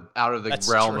out of the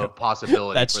realm of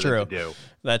possibility. That's for true. Them to do.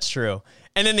 That's true.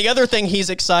 And then the other thing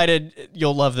he's excited,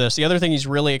 you'll love this. The other thing he's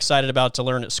really excited about to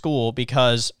learn at school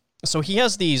because so he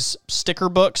has these sticker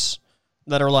books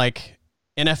that are like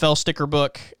NFL sticker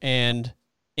book and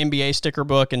NBA sticker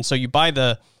book, and so you buy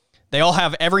they all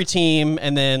have every team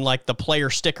and then like the player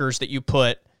stickers that you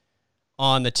put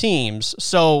on the teams.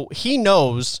 So he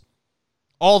knows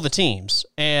all the teams,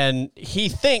 and he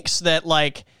thinks that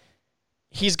like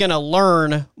he's going to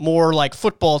learn more like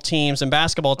football teams and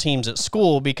basketball teams at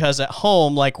school because at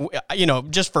home, like,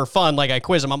 just for fun, like I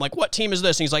quiz him. I'm like, what team is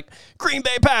this? And he's like, Green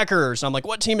Bay Packers. And I'm like,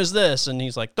 what team is this? And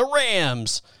he's like, the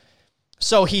Rams.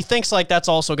 So he thinks like that's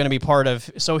also going to be part of,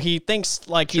 so he thinks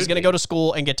like he's going to go to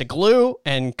school and get to glue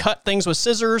and cut things with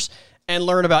scissors and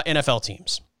learn about NFL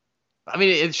teams. I mean,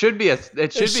 it should be a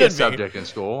subject in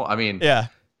school. I mean, yeah.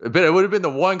 But it would have been the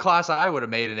one class I would have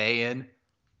made an A in.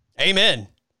 Amen.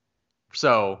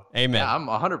 So, amen. Yeah, I'm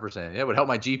 100%. It would help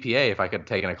my GPA if I could have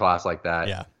taken a class like that.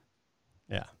 Yeah.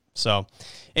 Yeah. So,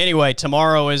 anyway,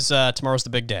 tomorrow's the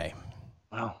big day.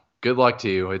 Well, good luck to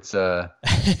you. It's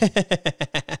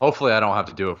hopefully I don't have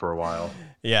to do it for a while.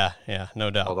 Yeah, no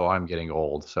doubt. Although I'm getting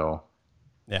old, so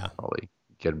yeah, probably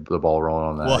get the ball rolling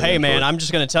on that. Well, hey man, I'm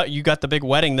just going to tell you got the big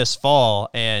wedding this fall,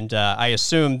 and I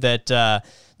assume that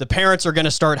the parents are going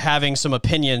to start having some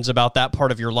opinions about that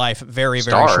part of your life very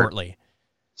shortly.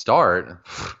 Start?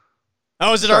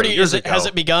 Oh, is it already? Has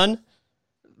it begun?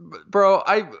 Bro,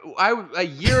 I a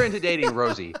year into dating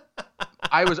Rosie,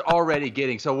 I was already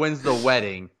getting. So when's the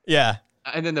wedding? Yeah,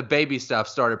 and then the baby stuff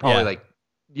started probably like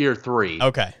year 3.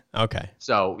 Okay.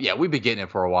 So yeah, we've been getting it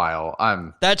for a while.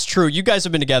 That's true. You guys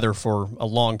have been together for a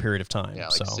long period of time. Yeah,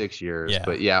 like 6 years. Yeah.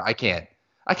 But yeah, I can't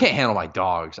handle my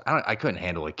dogs. I couldn't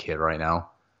handle a kid right now.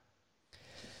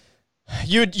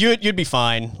 You'd be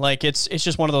fine. Like it's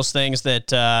just one of those things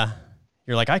that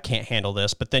you're like, I can't handle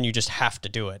this, but then you just have to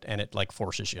do it, and it like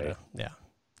forces you to. Yeah,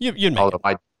 you'd make Although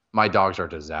it. My dogs are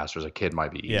disasters. A kid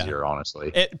might be easier,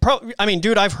 honestly. I mean,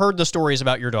 dude, I've heard the stories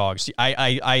about your dogs.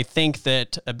 I think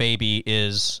that a baby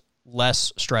is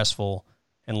less stressful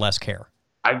and less care.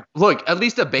 Look, at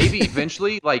least a baby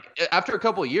eventually, like after a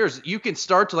couple of years, you can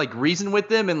start to like reason with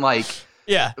them and like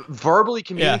verbally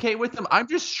communicate with them. I'm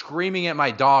just screaming at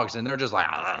my dogs, and they're just like,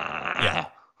 yeah.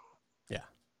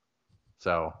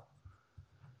 So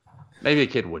maybe a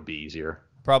kid would be easier.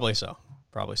 Probably so.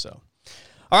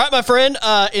 All right, my friend,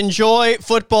 enjoy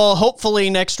football. Hopefully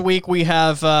next week we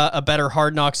have a better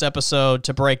Hard Knocks episode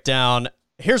to break down.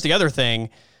 Here's the other thing.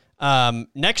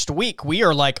 Next week, we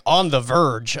are like on the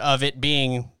verge of it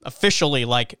being officially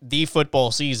like the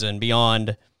football season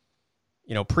beyond,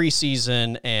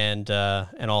 preseason and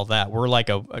all that. We're like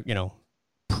a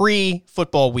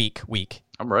pre-football week.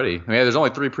 I'm ready. I mean, there's only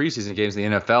 3 preseason games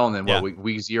in the NFL, and then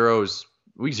week zero is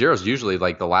usually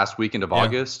like the last weekend of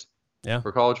August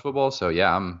for college football. So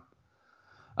yeah,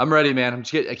 I'm ready, man.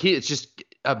 I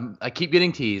keep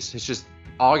getting teased. It's just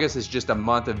August is just a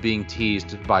month of being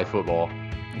teased by football.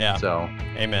 Yeah. So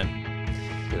amen.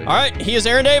 Good. All right. He is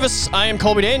Aaron Davis. I am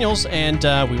Colby Daniels, and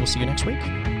we will see you next week.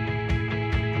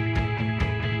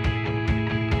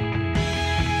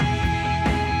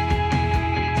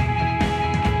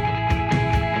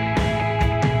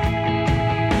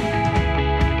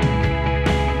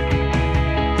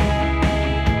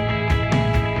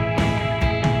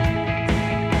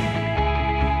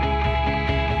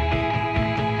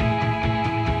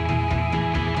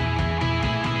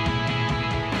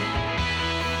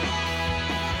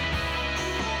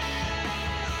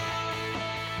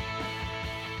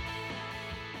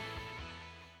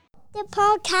 The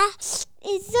podcast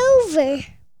is over.